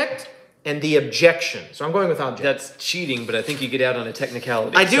object and the objection. So I'm going with object. That's cheating, but I think you get out on a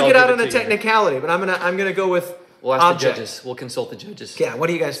technicality. I do get out on a technicality, but I'm gonna go with We'll ask object. the judges. We'll consult the judges. Yeah, what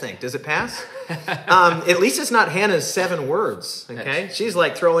do you guys think? Does it pass? At least it's not Hannah's 7 words, okay? She's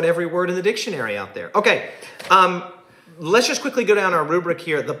like throwing every word in the dictionary out there. Okay, let's just quickly go down our rubric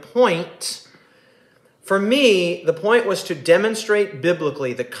here. The point, for me, the point was to demonstrate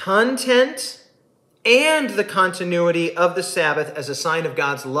biblically the content and the continuity of the Sabbath as a sign of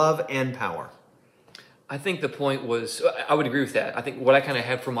God's love and power. I think the point was, I would agree with that. I think what I kind of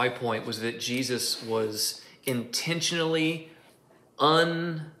had for my point was that Jesus was intentionally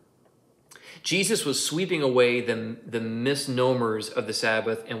Jesus was sweeping away the misnomers of the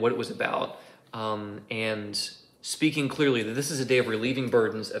Sabbath and what it was about. And speaking clearly that this is a day of relieving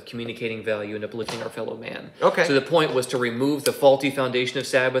burdens, of communicating value, and uplifting our fellow man. Okay. So the point was to remove the faulty foundation of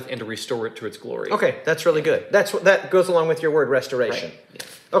Sabbath and to restore it to its glory. Okay, that's really good. That goes along with your word restoration. Right.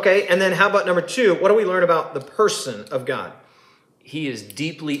 Yeah. Okay, and then how about number 2? What do we learn about the person of God? He is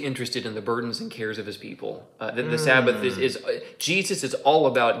deeply interested in the burdens and cares of his people. The Sabbath is Jesus is all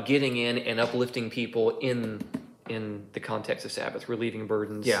about getting in and uplifting people in the context of Sabbath, relieving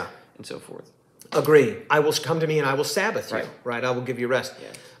burdens, and so forth. Agree. I will come to me and I will Sabbath you. Right. I will give you rest.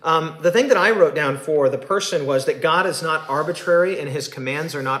 Yeah. The thing that I wrote down for the person was that God is not arbitrary and his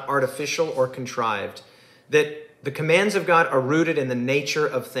commands are not artificial or contrived. That the commands of God are rooted in the nature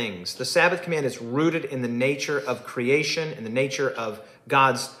of things. The Sabbath command is rooted in the nature of creation, in the nature of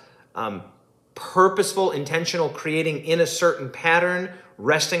God's purposeful, intentional creating in a certain pattern,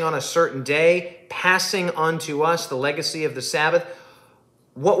 resting on a certain day, passing on to us the legacy of the Sabbath.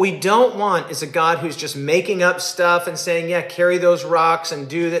 What we don't want is a God who's just making up stuff and saying, yeah, carry those rocks and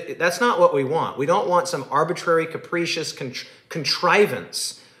do that. That's not what we want. We don't want some arbitrary, capricious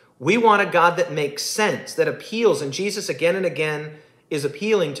contrivance. We want a God that makes sense, that appeals. And Jesus again and again is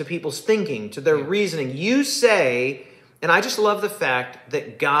appealing to people's thinking, to their reasoning. You say, and I just love the fact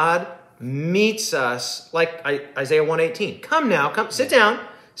that God meets us like Isaiah 1:18. Come now, come, sit down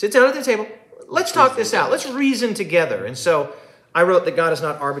at the table. Let's talk this out. Let's reason together. And so I wrote that God is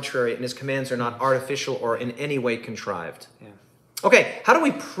not arbitrary and his commands are not artificial or in any way contrived. Yeah. Okay, how do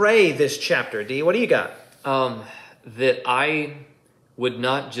we pray this chapter, Dee? What do you got? That I would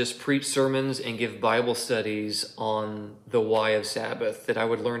not just preach sermons and give Bible studies on the why of Sabbath, that I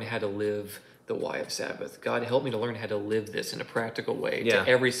would learn how to live the why of Sabbath. God, help me to learn how to live this in a practical way. Yeah. To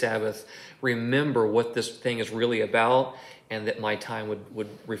every Sabbath, remember what this thing is really about, and that my time would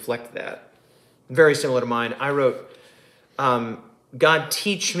reflect that. Very similar to mine. I wrote, God,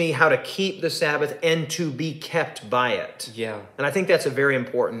 teach me how to keep the Sabbath and to be kept by it. Yeah. And I think that's a very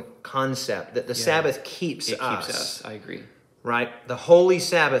important concept, that the Sabbath keeps us. I agree. Right? The holy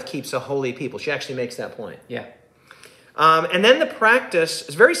Sabbath keeps a holy people. She actually makes that point. Yeah. And then the practice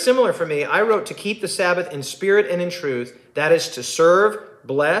is very similar for me. I wrote to keep the Sabbath in spirit and in truth. That is to serve,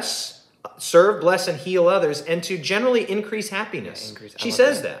 bless, and heal others, and to generally increase happiness. She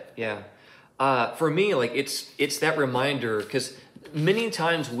says that. Yeah. For me, like it's that reminder, because many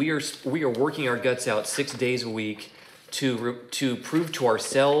times we are working our guts out 6 days a week to prove to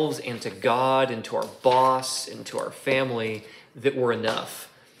ourselves and to God and to our boss and to our family that we're enough.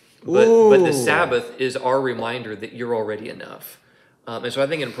 But the Sabbath is our reminder that you're already enough. And so I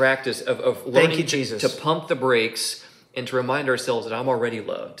think in practice of learning to pump the brakes and to remind ourselves that I'm already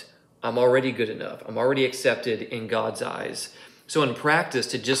loved, I'm already good enough, I'm already accepted in God's eyes. So in practice,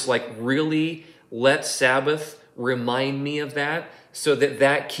 to just like really let Sabbath remind me of that, so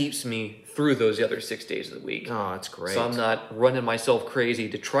that keeps me through those other 6 days of the week. Oh, that's great. So I'm not running myself crazy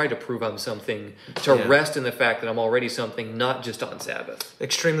to try to prove I'm something, to rest in the fact that I'm already something, not just on Sabbath.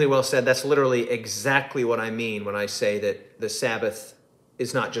 Extremely well said. That's literally exactly what I mean when I say that the Sabbath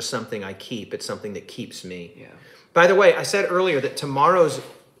is not just something I keep, it's something that keeps me. Yeah. By the way, I said earlier that tomorrow's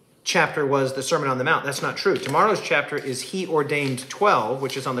chapter was the Sermon on the Mount. That's not true. Tomorrow's chapter is He Ordained 12,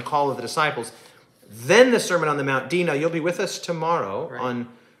 which is on the call of the disciples. Then the Sermon on the Mount. Dina, you'll be with us tomorrow on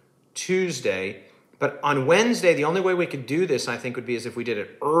Tuesday. But on Wednesday, the only way we could do this, I think, would be as if we did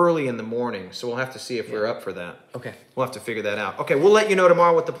it early in the morning. So we'll have to see if we're up for that. Okay. We'll have to figure that out. Okay, we'll let you know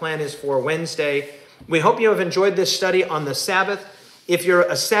tomorrow what the plan is for Wednesday. We hope you have enjoyed this study on the Sabbath. If you're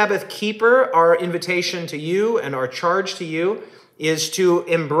a Sabbath keeper, our invitation to you and our charge to you is to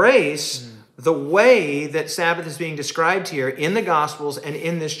embrace the way that Sabbath is being described here in the Gospels and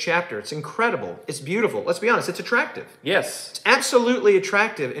in this chapter. It's incredible. It's beautiful. Let's be honest, it's attractive. Yes. It's absolutely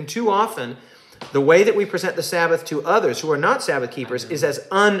attractive. And too often, the way that we present the Sabbath to others who are not Sabbath keepers is as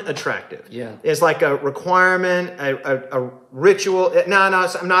unattractive. Yeah. It's like a requirement, a ritual. No,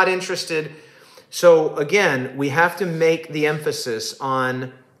 I'm not interested. So again, we have to make the emphasis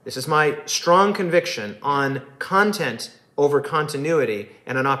on, this is my strong conviction, on content over continuity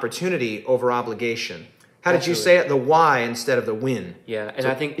and an opportunity over obligation. How did you say it? The why instead of the when. Yeah, and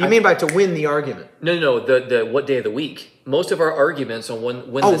so I think... You mean by to win the argument? No, the what day of the week. Most of our arguments on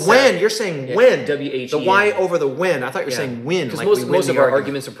when You're saying when. W-H-E-N. The why over the when. I thought you were saying when. Because most of our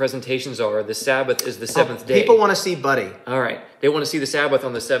arguments and presentations are the Sabbath is the seventh day. People want to see Buddy. All right. They want to see the Sabbath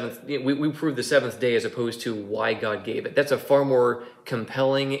on the seventh. We prove the seventh day as opposed to why God gave it. That's a far more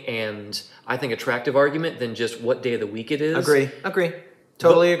compelling and, I think, attractive argument than just what day of the week it is. Agree.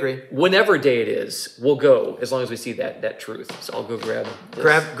 Totally agree. Whenever day it is, we'll go as long as we see that truth. So I'll go grab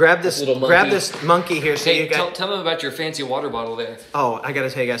this this grab this monkey here. So hey, tell them about your fancy water bottle there. Oh, I got to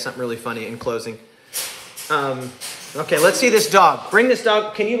tell you guys something really funny in closing. Okay, let's see this dog. Bring this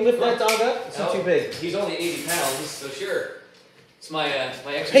dog. Can you lift that dog up? It's not too big. He's only 80 pounds, so sure. It's my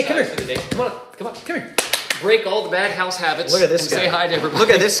exercise Hey, come here. for the day. Come on, come on. Come here. Break all the bad house habits. Look at this and guy. Say hi to everybody. Look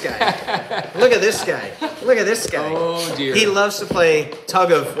at this guy. Look at this guy. Look at this guy. Oh dear. He loves to play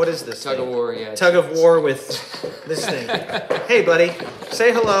tug of, what is this? Tug of war, yeah. Tug of war with this thing. Hey, buddy.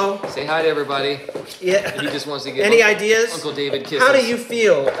 Say hello. Say hi to everybody. Yeah. He just wants to get Any ideas? Uncle David kisses. How do you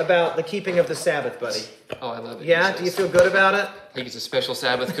feel about the keeping of the Sabbath, buddy? Oh, I love it. Yeah? Do you feel good about it? He gets a special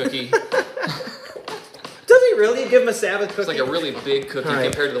Sabbath cookie. Does he really? You give him a Sabbath cookie? It's like a really big cookie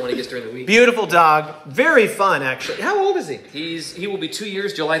compared to the one he gets during the week. Beautiful dog. Very fun, actually. How old is he? He will be 2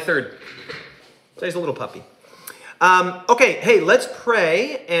 years, July 3rd. So he's a little puppy. Okay, hey, let's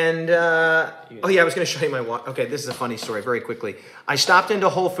pray. And, oh yeah, I was going to show you my watch. Okay, this is a funny story, very quickly. I stopped into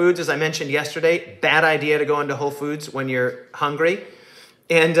Whole Foods, as I mentioned yesterday. Bad idea to go into Whole Foods when you're hungry.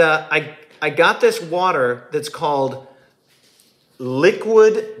 And I got this water that's called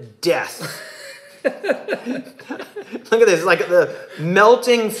Liquid Death. Look at this, like the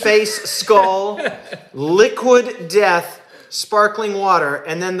melting face skull, Liquid Death, sparkling water,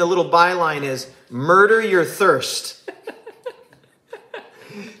 and then the little byline is, murder your thirst.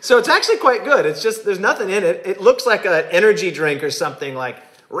 So it's actually quite good. It's just, there's nothing in it. It looks like an energy drink or something, like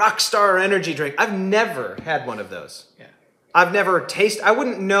Rockstar energy drink. I've never had one of those. Yeah. I've never tasted, I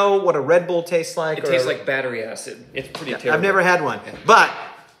wouldn't know what a Red Bull tastes like. It tastes like battery acid. It's pretty terrible. I've never had one. But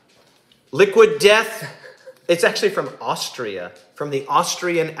Liquid Death, it's actually from Austria, from the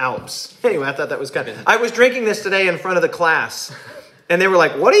Austrian Alps. Anyway, I thought that was kind of... I was drinking this today in front of the class, and they were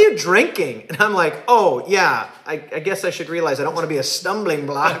like, what are you drinking? And I'm like, oh, yeah, I guess I should realize I don't want to be a stumbling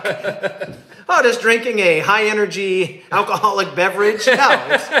block. Oh, just drinking a high-energy alcoholic beverage? No,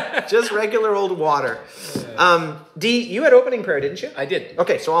 it's just regular old water. Dee, you had opening prayer, didn't you? I did.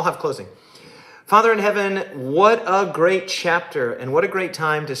 Okay, so I'll have closing. Father in heaven, what a great chapter and what a great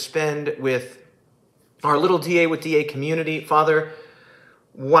time to spend with our little DAwithDA community. Father,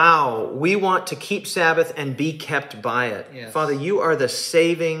 wow, we want to keep Sabbath and be kept by it. Yes. Father, you are the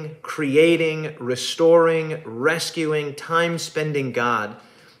saving, creating, restoring, rescuing, time-spending God.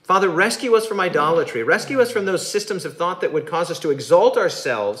 Father, rescue us from idolatry. Rescue us from those systems of thought that would cause us to exalt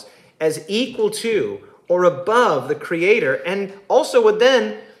ourselves as equal to or above the Creator, and also would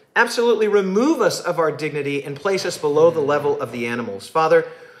then absolutely remove us of our dignity and place us below the level of the animals. Father,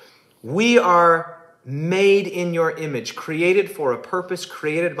 we are made in your image, created for a purpose,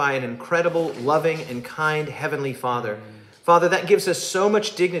 created by an incredible, loving, and kind Heavenly Father. Father, that gives us so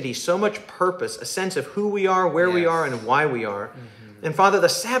much dignity, so much purpose, a sense of who we are, where we are, and why we are. And Father, the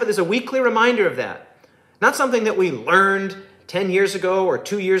Sabbath is a weekly reminder of that. Not something that we learned 10 years ago or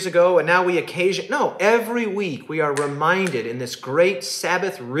 2 years ago, and now we no, every week we are reminded in this great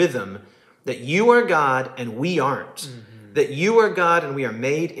Sabbath rhythm that you are God and we aren't. That you are God and we are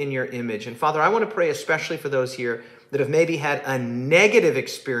made in your image. And Father, I want to pray especially for those here that have maybe had a negative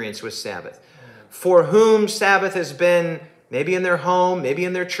experience with Sabbath, for whom Sabbath has been maybe in their home, maybe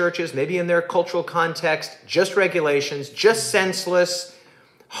in their churches, maybe in their cultural context, just regulations, just senseless,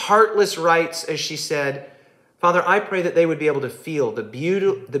 heartless rites, as she said. Father, I pray that they would be able to feel the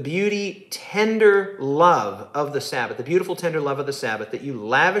beauty, tender love of the Sabbath, the beautiful, tender love of the Sabbath that you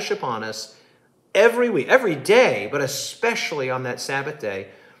lavish upon us every week, every day, but especially on that Sabbath day.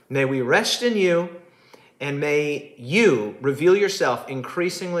 May we rest in you, and may you reveal yourself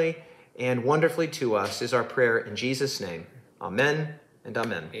increasingly and wonderfully to us, is our prayer in Jesus' name. Amen and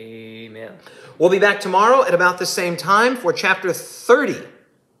amen. Amen. We'll be back tomorrow at about the same time for chapter 30.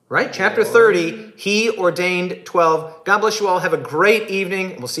 Right? Chapter 30, He ordained 12. God bless you all. Have a great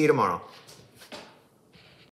evening. We'll see you tomorrow.